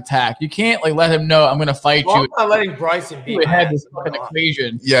surprise attack. You can't like let him know I'm going to fight Well, you. I'm not letting Bryson beat We my had this ass. fucking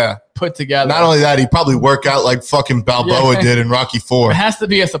equation Yeah. put together. Not only that, he'd probably work out like fucking Balboa Yeah. did in Rocky it 4. has to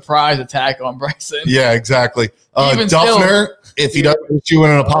be a surprise attack on Bryson. Yeah, exactly. Even Duffner, if he doesn't issue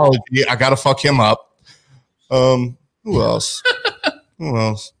an apology, I gotta fuck him up. Who else? Who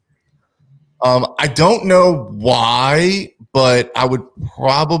else? I don't know why, but I would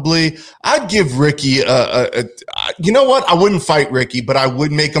I'd give Ricky you know what? I wouldn't fight Ricky, but I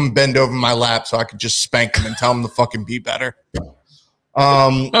would make him bend over my lap so I could just spank him and tell him to fucking be better.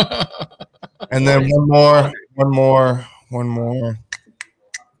 And then one more.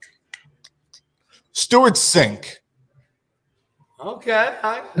 Stuart Sink. Okay.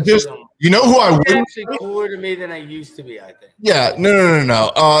 Just, you know who I He's wouldn't. actually cooler to me than I used to be, I think. Yeah,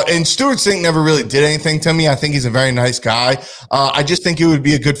 no. And Stuart Sink never really did anything to me. I think he's a very nice guy. I just think it would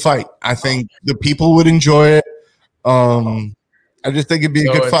be a good fight. I think the people would enjoy it. I just think it'd be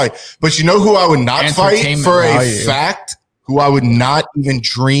a good fight. But you know who I would not fight Entertainment for a value. fact? Who I would not even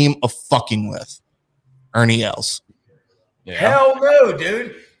dream of fucking with? Ernie Els. Hell no,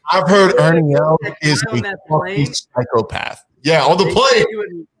 dude. I've heard Ernie Els That is guy on a that fucking plane? psychopath. Yeah, on the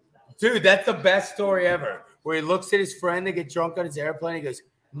plane. Dude, that's the best story ever. Where he looks at his friend, they get drunk on his airplane. He goes,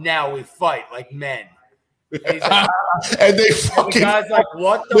 "Now we fight like men." And he's like, And they the fucking guy's like,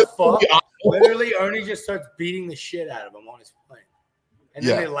 "What the fuck?" Literally, Ernie just starts beating the shit out of him on his plane, and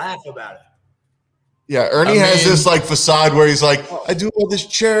then Yeah. they laugh about it. Yeah, Ernie has this like facade where he's like, I do all this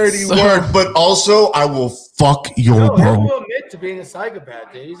charity work, but also I will fuck your No, bro. he'll admit to being a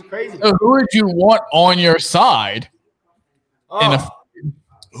psychopath, dude. He's a crazy guy. So who would you want on your side? Oh,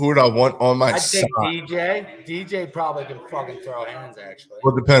 Who would I want on my I'd side? take DJ. DJ probably can fucking throw hands, actually.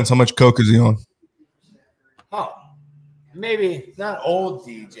 Well, it depends. How much coke is he on? Oh, maybe not old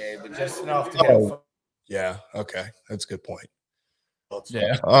DJ, but just enough to get. Yeah. Okay, that's a good point.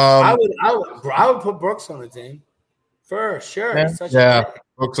 Yeah. I would put Brooks on the team for sure. Yeah. He's such Yeah. a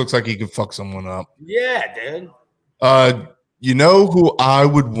Brooks looks like he could fuck someone up. yeah, dude. You know who I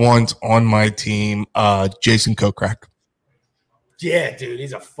would want on my team? Jason Kokrak. Yeah, dude.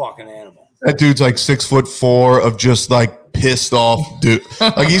 He's a fucking animal. That dude's like 6'4" of just like pissed off dude.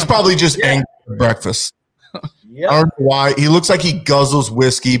 Like he's probably just angry at breakfast. Yeah. I don't know why. He looks like he guzzles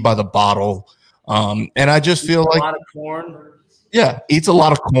whiskey by the bottle. And I just feel A like, lot of corn. yeah, eats a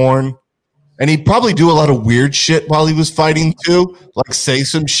lot of corn. And he'd probably do a lot of weird shit while he was fighting too. Like say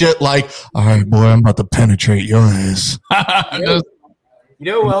some shit like, all right, boy, I'm about to penetrate your ass. You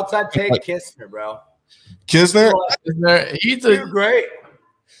know who else I'd take? Kistner, bro. Kisner, He's Dude, a great.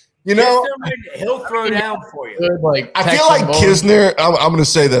 you know, Kistner, he'll throw down for you. good like. I feel like Kisner, I'm going to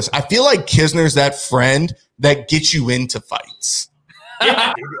say this. I feel like Kisner's that friend that gets you into fights.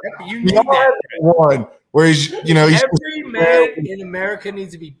 Yeah, dude, you need You know, that. one where he's, he's Every man in America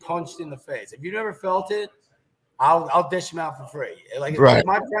needs to be punched in the face. If you never felt it, I'll dish him out for free. Like Right. if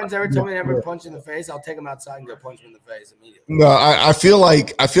my friends ever told me they never punch in the face, I'll take them outside and go punch him in the face immediately. no, I feel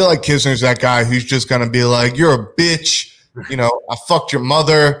like Kisner's that guy who's just gonna be like, you're a bitch, I fucked your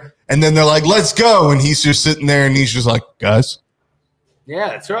mother, and then they're like, let's go, and he's just sitting there and he's just like, guys, Yeah,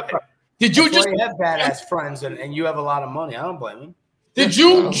 that's right. Did you That's just why you have badass friends and you have a lot of money. I don't blame him. Did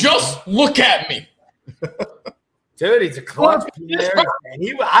you just look at me? Dude, he's a clutch player.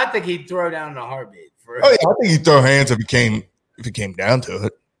 And I think he'd throw down in a heartbeat. For oh yeah, I think he'd throw hands if it came down to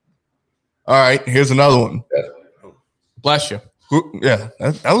it. All right, here's another one. Bless you. Yeah,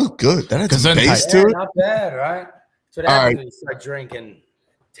 that was good. That had some Gesundheit. bass yeah, to it. not bad, right? So All that right. when you start drinking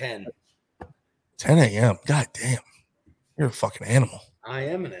 10. 10 a.m. God damn, you're a fucking animal. I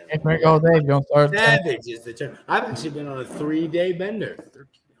am an animal. Can't drink all day. Don't start. Savage is the term. I've actually been on a 3-day bender.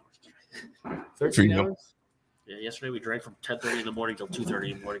 13 Freedom. hours? Yeah, yesterday we drank from 10:30 in the morning till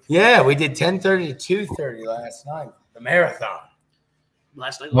 2:30 in the morning. Yeah, we did 10:30 to 2:30 last night. The marathon.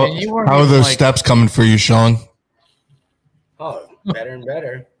 Last night, Well, you weren't how are even, those like- steps coming for you, Sean? Oh, better and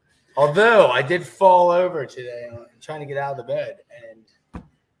better. Although I did fall over today trying to get out of the bed, and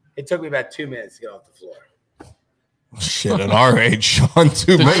it took me about 2 minutes to get off the floor. Shit, at our age, Sean,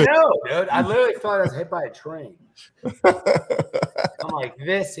 2 I minutes. know, dude. I literally thought I was hit by a train. I'm like,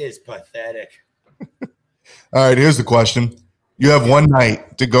 this is pathetic. All right, here's the question. You have one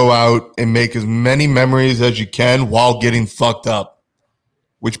night to go out and make as many memories as you can while getting fucked up.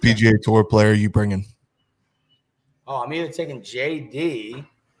 Which PGA Tour player are you bringing? Oh, I'm either taking JD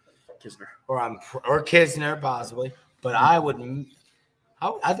Kisner. or Kisner possibly, but I think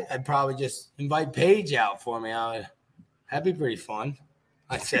I'd probably just invite Paige out for me. That'd be pretty fun.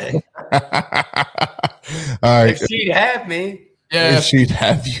 I'd say All right. if she'd have me. Yeah, If she'd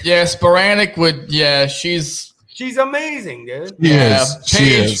have you. yeah. Sporadic would. Yeah, she's. She's amazing, dude. She Yeah, is. She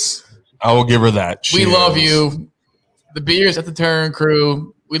Paige. is. I will give her that. She We love is. you. The Beers at the Turn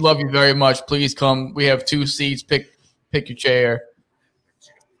crew. We love you very much. Please come. We have 2 seats. Pick your chair.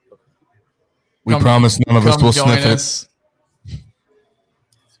 We Come- promise none of us Come will join sniff it. us.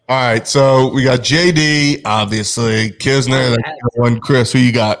 All right, so we got JD, obviously. Kisner, that's the one. Chris, who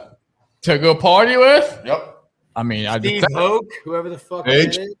you got? To go party with? Yep. I mean, I Steve just Hoke, whoever the fuck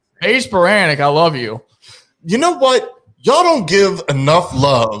Paige. that is. Paige Sporadic. I love you. You know what? Y'all don't give enough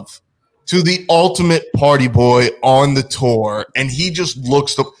love to the ultimate party boy on the tour, and he just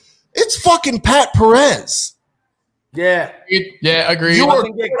looks the. It's fucking Pat Perez. Yeah. Yeah, agreed. You I are-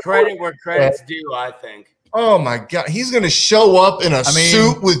 can get credit where credit's due, I think. Oh my god, he's gonna show up in a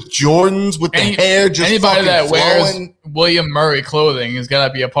suit with Jordans with the hair just anybody fucking that flowing. wears William Murray clothing is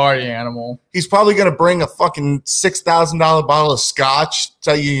gotta be a party animal. He's probably gonna bring a fucking $6,000 bottle of scotch.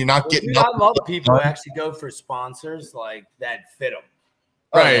 Tell you you're not getting Dude, I up. love people who actually go for sponsors like that fit them.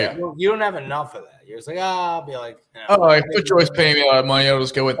 Right. You don't have enough of that. You're just like, I'll be like, Oh, if Put Choice paying me a lot of money, I'll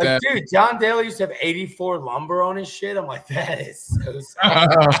just go with Like, them. dude, John Daly used to have 84 lumber on his shit. I'm like, that is so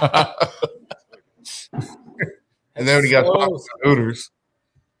sad. And then we got So Hooters.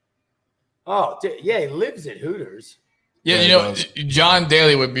 Oh, dude, yeah, he lives at Hooters. Yeah, Yeah, you he know, does. John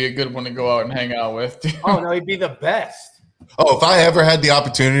Daly would be a good one to go out and hang out with. Oh, no, he'd be the best. Oh, if I ever had the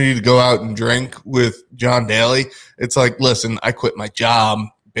opportunity to go out and drink with John Daly, it's like, listen, I quit my job.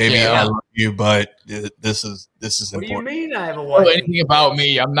 baby, Yeah. I love you, but this is What do you important. mean I have a know wife? anything about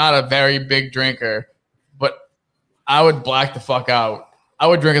me. I'm not a very big drinker, but I would black the fuck out. I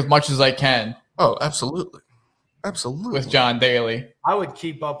would drink as much as I can Oh, absolutely. Absolutely. with John Daly. I would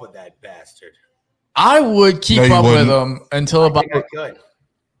keep up with that bastard. I would keep No, you up with wouldn't. him until I about. think I could.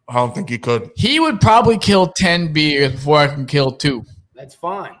 I don't think you could. He would probably kill 10 beers before I can kill 2. That's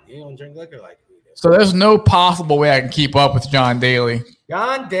fine. You don't drink liquor like we do. So there's no possible way I can keep up with John Daly.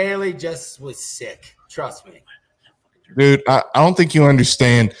 John Daly just was sick. Trust me. Dude, I don't think you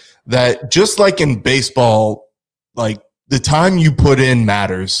understand that just like in baseball, like the time you put in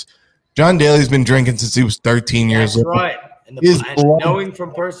matters. John Daly's been drinking since he was 13 years That's old. right. And, His and blood- knowing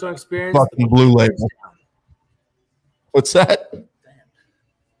from personal experience, Fucking the Blue body Label. wears down. What's that?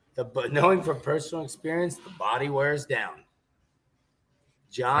 But knowing from personal experience, the body wears down.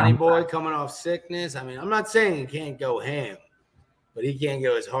 Johnny boy coming off sickness. I mean, I'm not saying he can't go ham, but he can't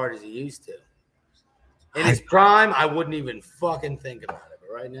go as hard as he used to. In his prime, I wouldn't even fucking think about it.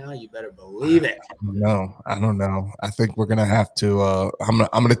 But right now, you better believe it. No, I don't know. I think we're gonna have to. I'm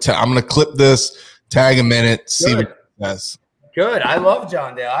gonna clip this, tag a minute, see what he says. Good. I love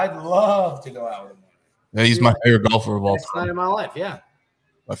John Daly. I'd love to go out with him. Yeah, he's my favorite golfer of all Best night time. of my life. Yeah.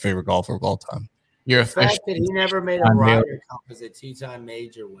 My favorite golfer of all time. You're The fact that he never made a John Daly. Ryder Cup as a two-time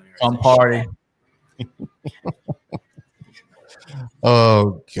major winner. is Fun a party. shame.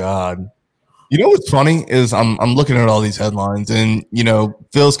 Oh God. You know what's funny is I'm looking at all these headlines, and you know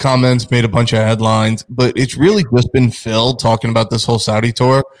Phil's comments made a bunch of headlines, but it's really just been Phil talking about this whole Saudi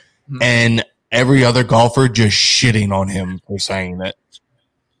tour, and every other golfer just shitting on him for saying it.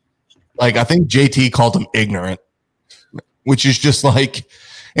 Like I think JT called him ignorant, which is just like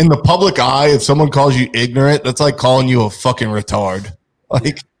in the public eye, if someone calls you ignorant, that's like calling you a fucking retard.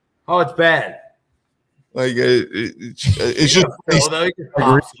 Like Oh, it's bad. it's just Although he just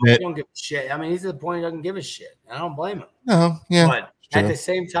pops, agree. he don't give a shit. I mean, he's at the point he doesn't give a shit. I don't blame him. no, yeah. But at true. the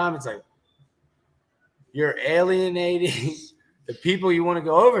same time, it's like you're alienating the people you want to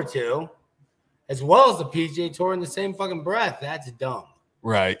go over to, as well as the PGA Tour in the same fucking breath. That's dumb.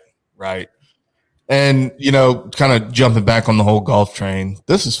 Right. And, you know, kind of jumping back on the whole golf train.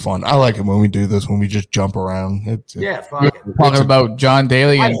 This is fun. I like it when we do this, when we just jump around. Yeah, fuck it. talking about John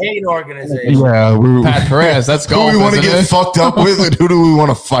Daly I and hate organization. Yeah. Pat Perez. That's Who golf. we want to isn't get it? fucked up with and who do we want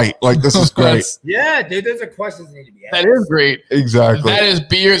to fight? Like, this is great. That's- Yeah, dude, those are questions that need to be asked. that is great. Exactly. That is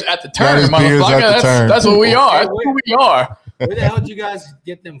beers at the That is turn, beers motherfucker. at the That's, turn. that's what we are. That's who we are. Where the hell did you guys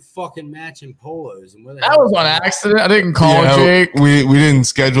get them fucking matching polos? And where the That hell was on accident. I didn't call Yeah, Jake. we didn't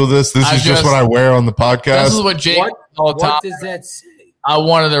schedule this. This I is just just- what I wear on the This podcast. is what Jake What- does all the time. What does that say? I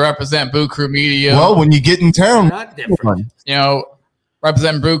wanted to represent Boo Crew Media. Well, when you get in town, Not different. You know,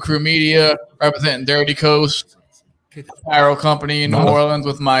 representing Brew Crew Media, representing Dirty Coast Apparel Company in New No. Orleans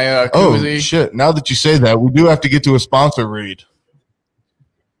with my oh koozie. shit! Now that you say that, we do have to get to a sponsor read.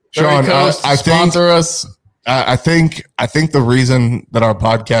 Dirty Sean, Coast, I think sponsor us. I think the reason that our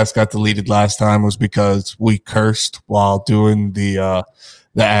podcast got deleted last time was because we cursed while doing the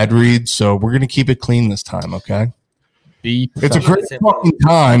ad read. So we're gonna keep it clean this time, okay? It's a great fucking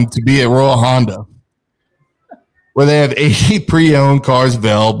time to be at Royal Honda, where they have 80 pre-owned cars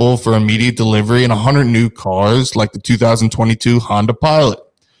available for immediate delivery and 100 new cars like the 2022 Honda Pilot,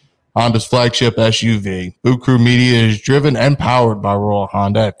 Honda's flagship SUV. Boo Crew Media is driven and powered by Royal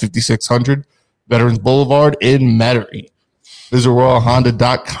Honda at 5600 Veterans Boulevard in Metairie. Visit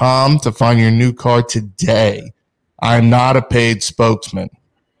RoyalHonda.com to find your new car today. I am not a paid spokesman.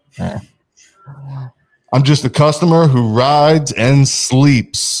 I'm just a customer who rides and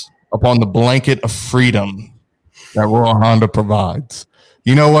sleeps upon the blanket of freedom that Royal Honda provides.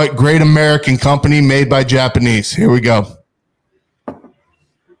 You know what? Great American company made by Japanese. Here we go.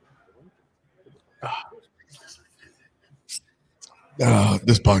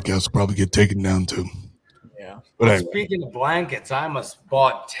 This podcast will probably get taken down too. Yeah. But anyway. Speaking of blankets, I almost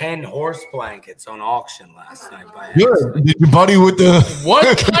bought 10 horse blankets on auction last night. By Good. accident. Did your buddy with the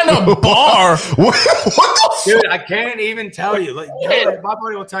What kind of bar? what the Dude, I can't even tell you. Like, my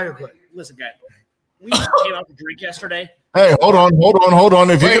buddy will tell you quick. Listen, guys, we came out to drink yesterday. Hey, hold on.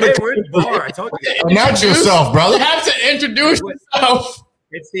 If you're Hey, gonna we're in the bar. I told you. announce yourself, You brother. have to introduce yourself.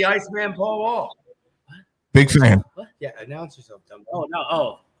 It's the Iceman Paul Wall. Big fan. Yeah, announce yourself, dumb. Oh no!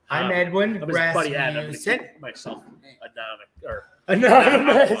 Oh, I'm Edwin I'm his buddy Ed. I'm gonna Rasmussen. keep myself or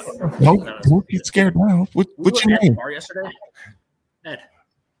Anonymous. Don't get scared now. What's we your were at the name? bar yesterday. Ed.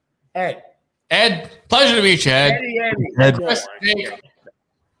 Ed. Ed, pleasure to meet you, Ed. Eddie. Ed. Chris, Jake.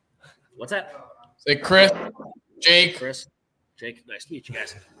 What's that? Say Chris, Jake. Chris, Jake. Nice to meet you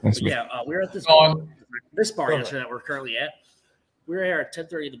guys. Nice to meet Yeah, we were at this Go on. bar yesterday that we're currently at. we were here at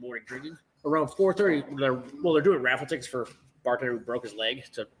 10:30 in the morning drinking. Around 4:30, they're doing raffle tickets for bartender who broke his leg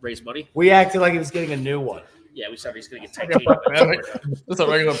to raise money. We acted like he was getting a new one. Yeah, we said he's going to get titanium. That's a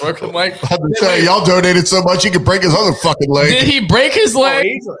regular broken leg. I had to say, y'all donated so much he could break his other fucking leg. Did he break his leg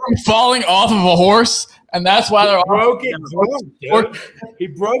easily. from falling off of a horse? And that's why they're Broke it drunk, dude. He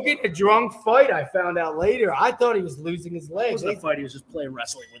broke it in a drunk fight. I found out later. I thought he was losing his It leg. wasn't a fight. He was just playing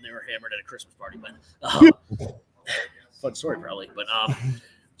wrestling when they were hammered at a Christmas party. But fun story, probably. But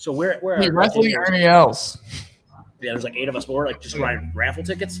so we're wrestling or anything else. Yeah, there's like 8 of us more, like just riding raffle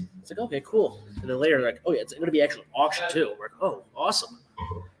tickets. It's like, okay, cool. And then later, like, oh yeah, it's going to be actual auction too. We're like, oh, awesome.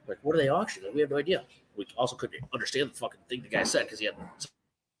 Like, what are they auctioning? We have no idea. We also couldn't understand the fucking thing the guy said because he had.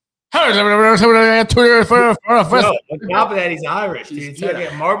 No, on top of that, he's Irish, dude. He's not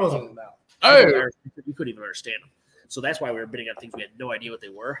getting marbles in the mouth. We couldn't even understand them. So that's why we were bidding on things we had no idea what they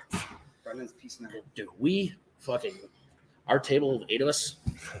were. Brendan's piecing out. Dude, we fucking our table of 8 of us.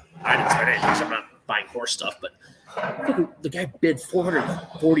 I didn't spend anything because I'm not buying horse stuff, but the guy bid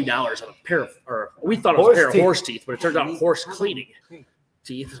 $440 on a pair of, or we thought it was a pair of horse teeth, but it turned out horse cleaning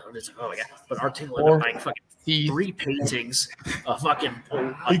teeth. And it's like, oh my god! But our table ended up buying fucking 3 paintings,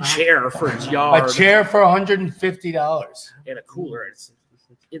 a chair for his yard, A chair for $150. and a cooler. It's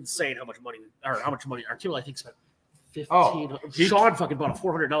insane how much money our table I think spent. 15. Oh, Sean fucking bought a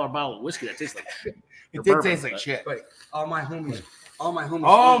 $400 bottle of whiskey that tastes like shit. It did taste like shit. But all my homies.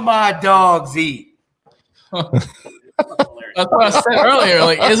 All my dogs eat. That's what I said earlier.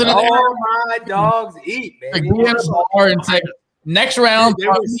 Like, isn't it? All my dogs eat, Like, baby. be in a bar and say, next round, They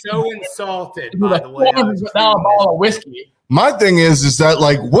were so insulted, by the way. $400 bottle of whiskey. My thing is that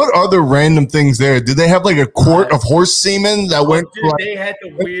like, what other random things there? Did they have like a quart of horse semen that went? Dude, they had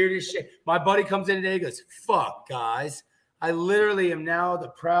the weirdest shit. My buddy comes in today and goes, fuck, guys. I literally am now the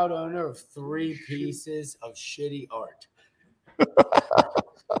proud owner of 3 pieces of shitty art.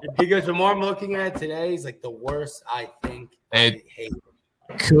 He goes, the more I'm looking at it today, he's like, the worst I think I hate.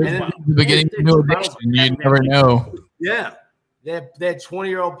 Could And be then- the beginning of a new addiction. You never know. Yeah. They had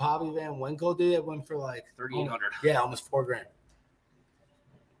 20-year-old Bobby Van Winkle, dude, that went for like $3,800. Yeah, almost $4,000.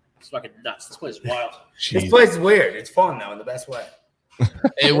 It's fucking nuts. This place is wild. This place is weird. It's fun though, in the best way.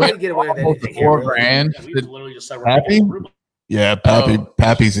 It We went didn't get away with almost anything here, really. $4,000. Yeah, we literally just said we're Happy? taking a room. Yeah, Pappy's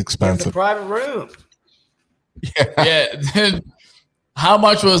It's a expensive. private room. Yeah. Then how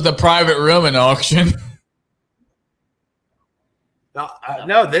much was the private room in auction?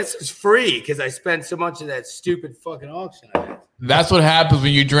 No, this is free because I spent so much of that stupid fucking auction. I had. That's what happens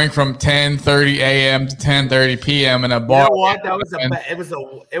when you drink from 10:30 a.m. to 10:30 p.m. in a You bar. know what? That was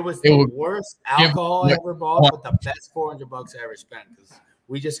it was the would worst alcohol I give- ever bought, but the best $400 I ever spent because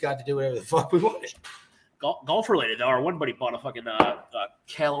we just got to do whatever the fuck we wanted. Golf related though. Our one buddy bought a fucking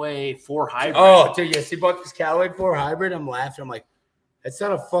Callaway 4 hybrid. Oh, dude, yes, he bought this Callaway 4 hybrid. I'm laughing. I'm like, that's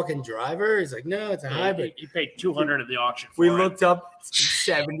not a fucking driver. He's like, no, it's a hybrid. He paid $200 at the auction. For We it. looked up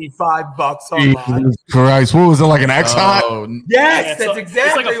 $75 online. Jesus Christ, what was it, like an X Hot? Oh, Yes, Yeah, that's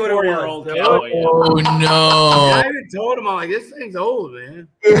exactly it's like a what it 4-year-old was. Callaway. Yeah. oh I no. even told him, I'm like, this thing's old, man.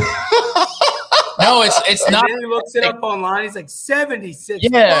 No, it's And not. then he looks it up online. He's like, 76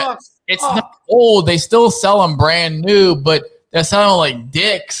 Yeah, bucks. It's Fuck. not old. They still sell them brand new, but they're selling like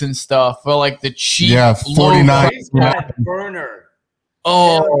dicks and stuff for like the cheap. Yeah, $49. low- He's got a burner.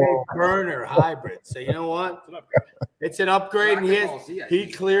 Oh, Burner hybrid. So you know what? It's an upgrade, and he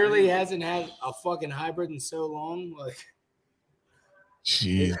clearly hasn't had a fucking hybrid in so long. Like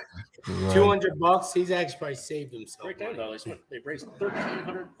Jeez. $200. He's actually probably saved himself. Right down though. They raised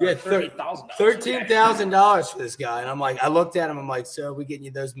 $1,300. Yeah, $13,000. $13,000 for this guy, and I'm like, I looked at him. I'm like, so are we getting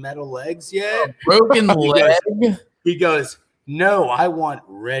you those metal legs yet? broken leg. He goes, no, I want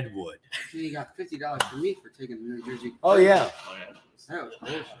redwood. You got $50 for me for taking the New Jersey. Oh yeah. Oh, yeah. That was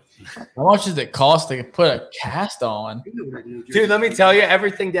bullshit. How much does it cost to put a cast on? You know what a New Jersey- Dude, let me tell you,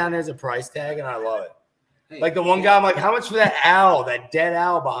 everything down there is a price tag, and I love it. Hey, Like the one guy, I'm like, how much for that owl, that dead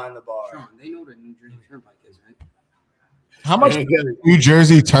owl behind the bar? Sean, they know what a New Jersey Turnpike is, right? How much? New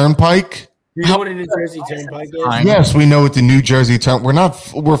Jersey Turnpike? You know what a New Jersey Turnpike is? I- Yes, we know what the New Jersey Turn. We're from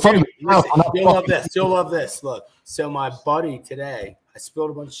the South. Listen, you'll love this. You'll love this. Look, so my buddy today, I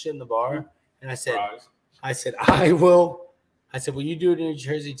spilled a bunch of shit in the bar, and I said, will you do it in New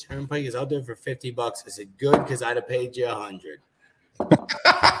Jersey Turnpike? Because I'll do it for $50. I said, good, because I'd have paid you $100.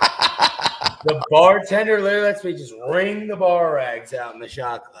 The bartender literally lets me just wring the bar rags out in the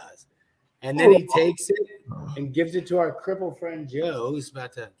shot glass. And then he takes it and gives it to our crippled friend Joe, who's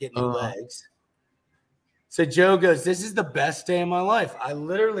about to get new legs. So Joe goes, this is the best day of my life. I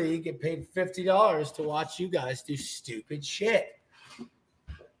literally get paid $50 to watch you guys do stupid shit.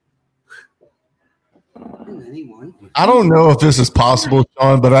 And anyone. I don't know if this is possible,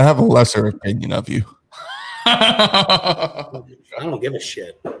 Sean, but I have a lesser opinion of you. I don't give a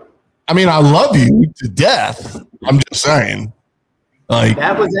shit. I mean, I love you to death. I'm just saying. Like,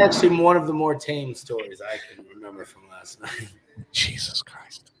 That was actually one of the more tame stories I can remember from last night. Jesus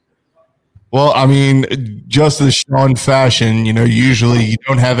Christ. Well, I mean, just as Sean fashion, usually you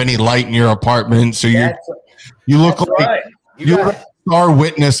don't have any light in your apartment, so you look That's like right. you're got a star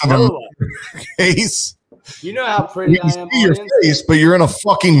witness of a another one. case. You know how pretty We I can am. see your on face, but you're in a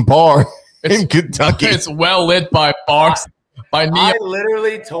fucking bar in Kentucky. It's well lit by bars, by neon. I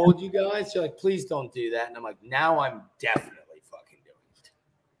literally told you guys, you're like, please don't do that. And I'm like, now I'm definitely fucking doing it.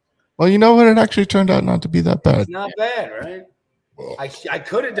 Well, you know what? It actually turned out not to be that bad. It's not bad, right? I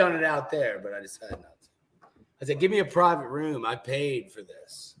could have done it out there, but I decided not to. I said, give me a private room. I paid for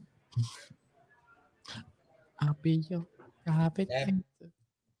this. I'll be your private. Yeah.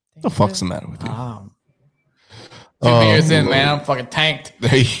 What the fuck's the matter with you? 2 years in, Lord. man, I'm fucking tanked.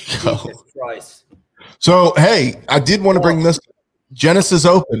 There you go. Jesus Christ. So, hey, I did want to bring this Genesis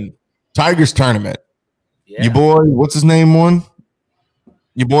Open Tigers tournament. Yeah. Your boy, what's his name, won?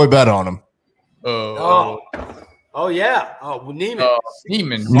 Your boy bet on him. Oh yeah. Oh, Neiman.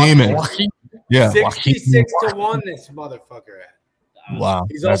 Neiman. Yeah. 66-1 this motherfucker at. Wow.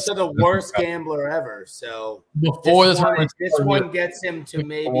 He's also the worst gambler ever. So Before this this one gets him to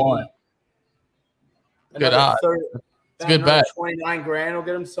maybe Good another odds. 30, It's a good another bet. 29 grand will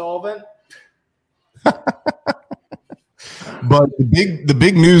get him solvent. But the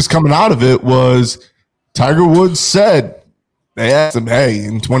big news coming out of it was Tiger Woods said, they asked him, hey,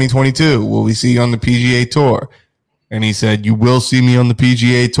 in 2022, will we see you on the PGA Tour? And he said, you will see me on the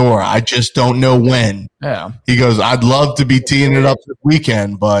PGA Tour. I just don't know when. Yeah. He goes, I'd love to be teeing it up this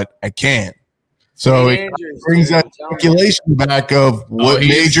weekend, but I can't. So it Andrews, brings dude, that I'm telling you. speculation back of what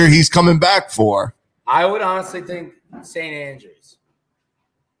major he's coming back for. I would honestly think St. Andrews.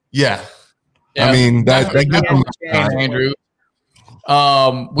 Yeah. Yeah. I mean, that gives him Yeah. Andrew.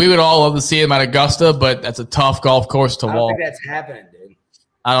 We would all love to see him at Augusta, but that's a tough golf course to I don't walk. think that's happening, dude.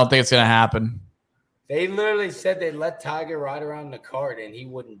 I don't think it's gonna happen. They literally said they'd let Tiger ride around the cart and he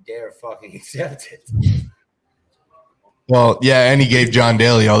wouldn't dare fucking accept it. Well, yeah, and he gave John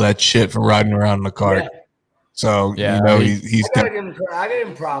Daly all that shit for riding around in the cart. Yeah. So, Yeah, he's I gotta give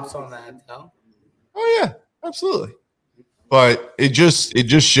him props on that, though. Oh yeah, absolutely. But it just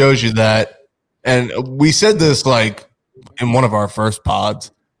shows you that, and we said this like in one of our first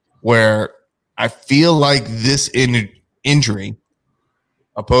pods, where I feel like this injury,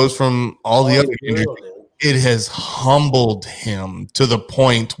 opposed from all the other injuries, it has humbled him to the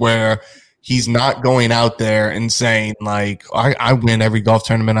point where he's not going out there and saying like, I win every golf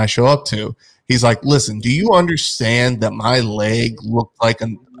tournament I show up to. He's like, listen, do you understand that my leg looked like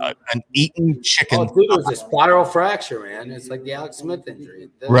an eaten chicken? Oh, dude, it was a spiral fracture, man. It's like the Alex Smith injury.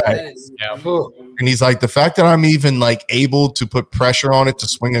 Right. That is, And he's like, the fact that I'm even like able to put pressure on it to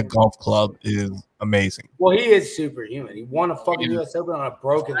swing a golf club is amazing. Well, he is superhuman. He won a fucking U.S. Open on a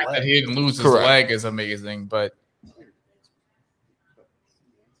broken That leg. he didn't lose his Correct. leg is amazing, but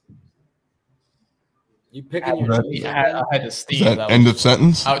You picking your That- nose? I had to Is sneeze. that end of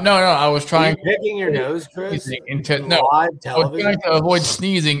sentence? No, I was Are trying. you picking your nose, Chris? Into, On no, live I was television. trying to avoid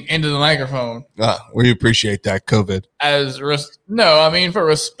sneezing into the microphone. We appreciate that, COVID. For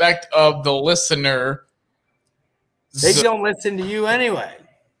respect of the listener. They don't listen to you anyway.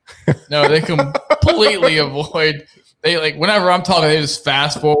 No, they completely avoid. They like whenever I'm talking, they just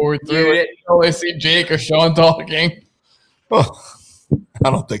fast forward through it. They see Jake or Sean talking. Oh, I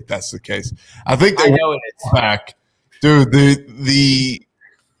don't think that's the case. I think I they know it is. back, dude.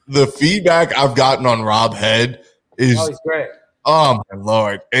 The feedback I've gotten on Rob Head is, Oh, he's great. oh my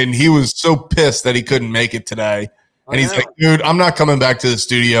lord, and he was so pissed that he couldn't make it today. And he's like, dude, I'm not coming back to the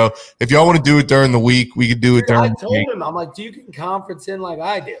studio. If y'all want to do it during the week, we could do it Dude, I during the told week. him, I'm like, you can conference in like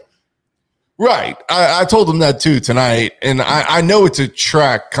I do. Right. I told him that too tonight. And I know it's a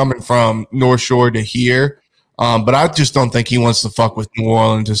trek coming from North Shore to here. But I just don't think he wants to fuck with New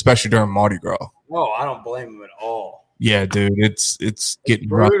Orleans, especially during Mardi Gras. No, I don't blame him at all. Yeah, dude. It's getting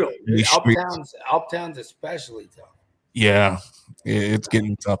rough Brutal. in Dude. these streets. Uptown's especially tough. Yeah. It's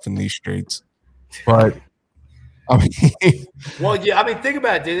getting tough in these streets. But I mean, Well, yeah, I mean, think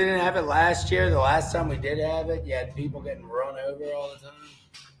about it. They didn't have it last year. The last time we did have it, you had people getting run over all the time.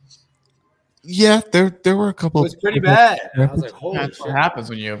 yeah, there were a It couple was pretty bad. I was like, holy That's what shit. happens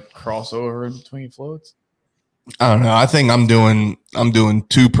when you cross over in between floats. I don't know. I think I'm doing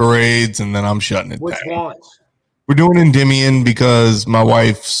 2 parades and then I'm shutting it Which down. ones? We're doing Endymion because my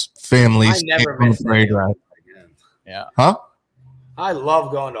wife's family's I never on the miss parade any. route. Yeah. Huh? I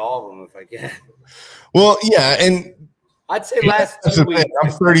love going to all of them if I can. Well, yeah, and I'd say last that's 2 the weeks. thing.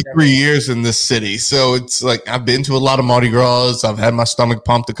 I'm 33 years in this city, so it's like I've been to a lot of Mardi Gras. I've had my stomach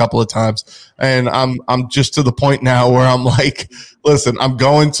pumped a couple of times, and I'm just to the point now where I'm like, listen, I'm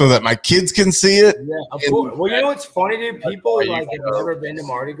going so that my kids can see it. Yeah, of course. Well, you know what's funny, dude? People like have never been to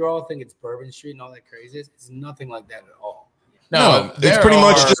Mardi Gras, think it's Bourbon Street and all that crazy. It's nothing like that at all. No, it's there pretty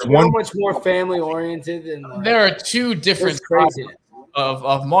much are- just So one. much more family oriented and like, There are two different it's crazy.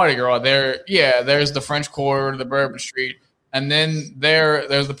 of Mardi Gras. There's the French Quarter, the Bourbon Street, and then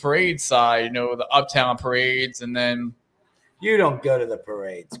there's the parade side. You know, the Uptown parades, and then You don't go to the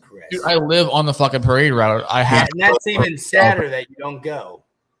parades, Chris. dude, I live on the fucking parade route. I have. and that's even sadder that you don't go.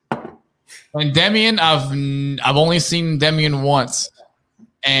 And Demian, I've only seen Demian once,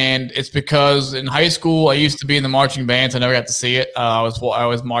 and it's because in high school I used to be in the marching band, so I never got to see it. I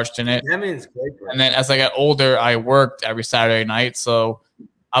was marched in it, That means great. and then as I got older, I worked every Saturday night, so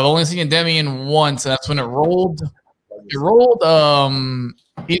I've only seen Demian once, and that's when it rolled. It rolled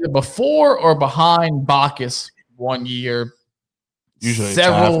either before or behind Bacchus one year. Usually it's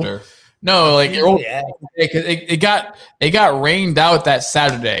Several- after. No, like it rolled Yeah. because it got rained out that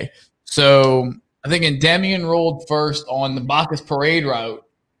Saturday. So I think Endymion rolled first on the Bacchus parade route,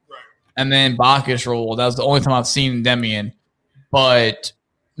 and then Bacchus rolled. That was the only time I've seen Endymion. But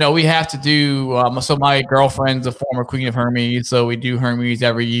no, we have to do. So my girlfriend's a former Queen of Hermes, so we do Hermes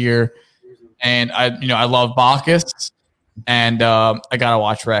every year. And I love Bacchus, and I gotta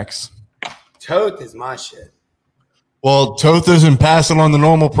watch Rex. Toth is my shit. Well, Toth isn't passing on the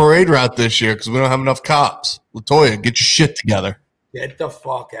normal parade route this year because we don't have enough cops. Latoya, get your shit together. Get the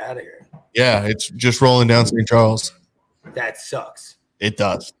fuck out of here. Yeah, it's just rolling down St. Charles. That sucks. It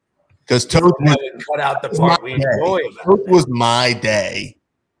does. Because Toth I would cut out the part we enjoy about Toth that. was my day.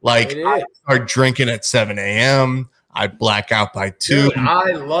 Like, It I is. start drinking at 7 a.m. I'd black out by 2, Dude,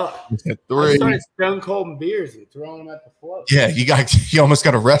 I love. at I 3. started stone cold beers and throwing them at the float. Yeah, you almost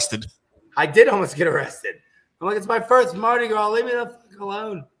got arrested. I did almost get arrested. I'm like, it's my first Mardi Gras. Leave me the fuck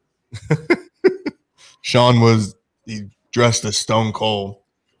alone. Sean he dressed as Stone Cold,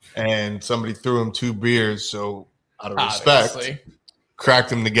 and somebody threw him 2 beers. So out of respect, Obviously. cracked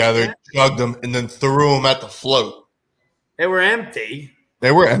them together, chugged them, and then threw them at the float. They were empty.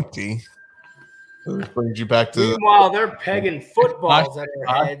 They were empty. So this brings you back to Meanwhile, they're pegging footballs at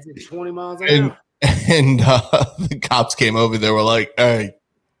our heads at 20 miles an and hour. the cops came over. They were like, "Hey,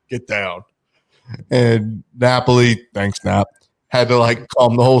 get down." And Napoli, thanks Nap, had to like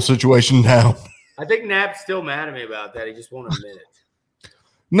calm the whole situation down. I think Nap's still mad at me about that. He just won't admit it.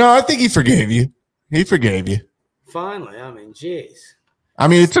 No, I think he forgave you. He forgave you. Finally, I mean, jeez. I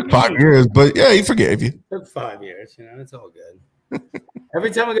mean, it took 5 years, but yeah, he forgave you. Took 5 years, it's all good. Every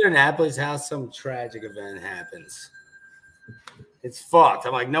time I go to Napoli's house, some tragic event happens. It's fucked.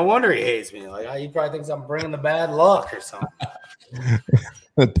 I'm like, no wonder he hates me. Like, he probably thinks I'm bringing the bad luck or something.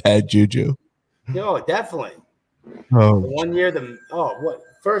 Bad juju. Yo, definitely. Oh, One year,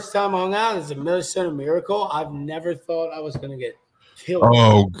 first time I hung out is a Minnesota Miracle. I've never thought I was going to get killed.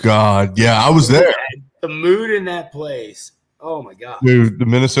 oh God. Yeah, I was there. The mood in that place. Oh, my God. Dude, the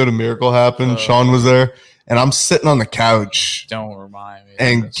Minnesota Miracle happened. Sean was there, and I'm sitting on the couch, Don't remind me.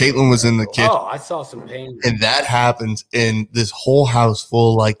 and Caitlin was in the kitchen. Oh, I saw some pain. And that happens, and this whole house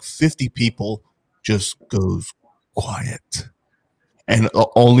full of like 50 people just goes quiet. And the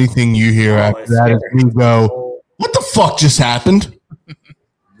only thing you hear after it's that is scary. me go, "What the fuck just happened?"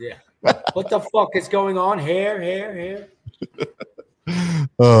 Yeah. What the fuck is going on? Hair.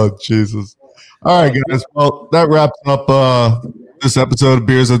 Oh, Jesus. All right, guys. Well, that wraps up this episode of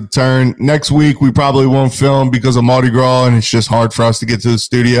Beers of the Turn. Next week, we probably won't film because of Mardi Gras, and it's just hard for us to get to the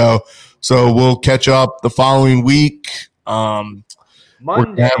studio. So we'll catch up the following week.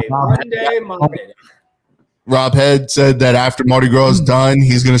 Monday. Rob Head said that after Mardi Gras is done,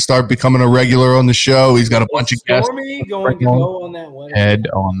 he's going to start becoming a regular on the show. He's got a bunch of guests. Stormy going to go on that wedding. Head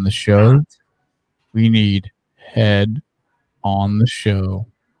on the show. We need Head on the show.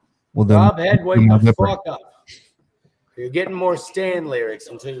 Well, then, Rob Head, wake the different. fuck up. You're getting more Stan lyrics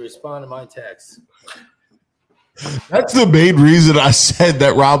until you respond to my text. That's the main reason I said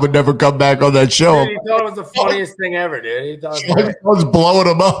that Rob would never come back on that show. Dude, he thought it was the funniest thing ever, dude. He thought it was I great. was blowing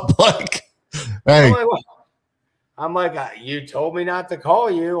him up like, hey, I'm like, you told me not to call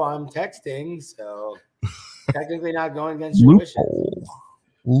you. I'm texting, so technically not going against your wishes.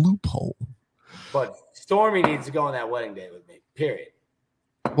 loophole. But Stormy needs to go on that wedding day with me. Period.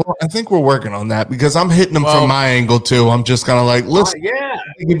 Well, I think we're working on that because I'm hitting him Well- from my angle too. I'm just kind of like, listen, Yeah,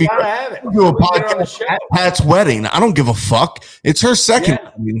 you we can be- gotta have it. do a We get her on the podcast show. at Pat's wedding. I don't give a fuck. It's her second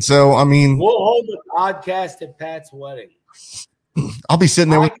Yeah. wedding, so I mean, We'll hold the podcast at Pat's wedding. I'll be sitting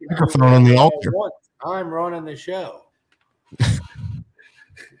there with I the can do microphone on the whatever I altar. want. I'm running the show.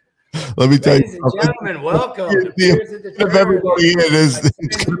 Let me tell Ladies you and something. gentlemen, welcome to The Beers at the of Tavern. everybody in is Like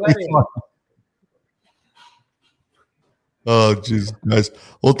it's Sandy gonna be Wedding. fun. Oh, Jesus, guys.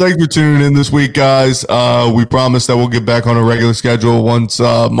 Well, thanks for tuning in this week, guys. We promise that we'll get back on a regular schedule once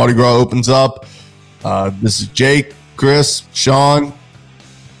Mardi Gras opens up. This is Jake, Chris, Sean.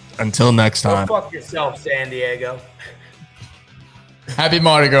 Until next Go time. fuck yourself, San Diego. Happy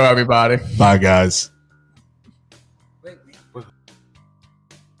Mardi Gras, everybody. Bye, guys. Wait.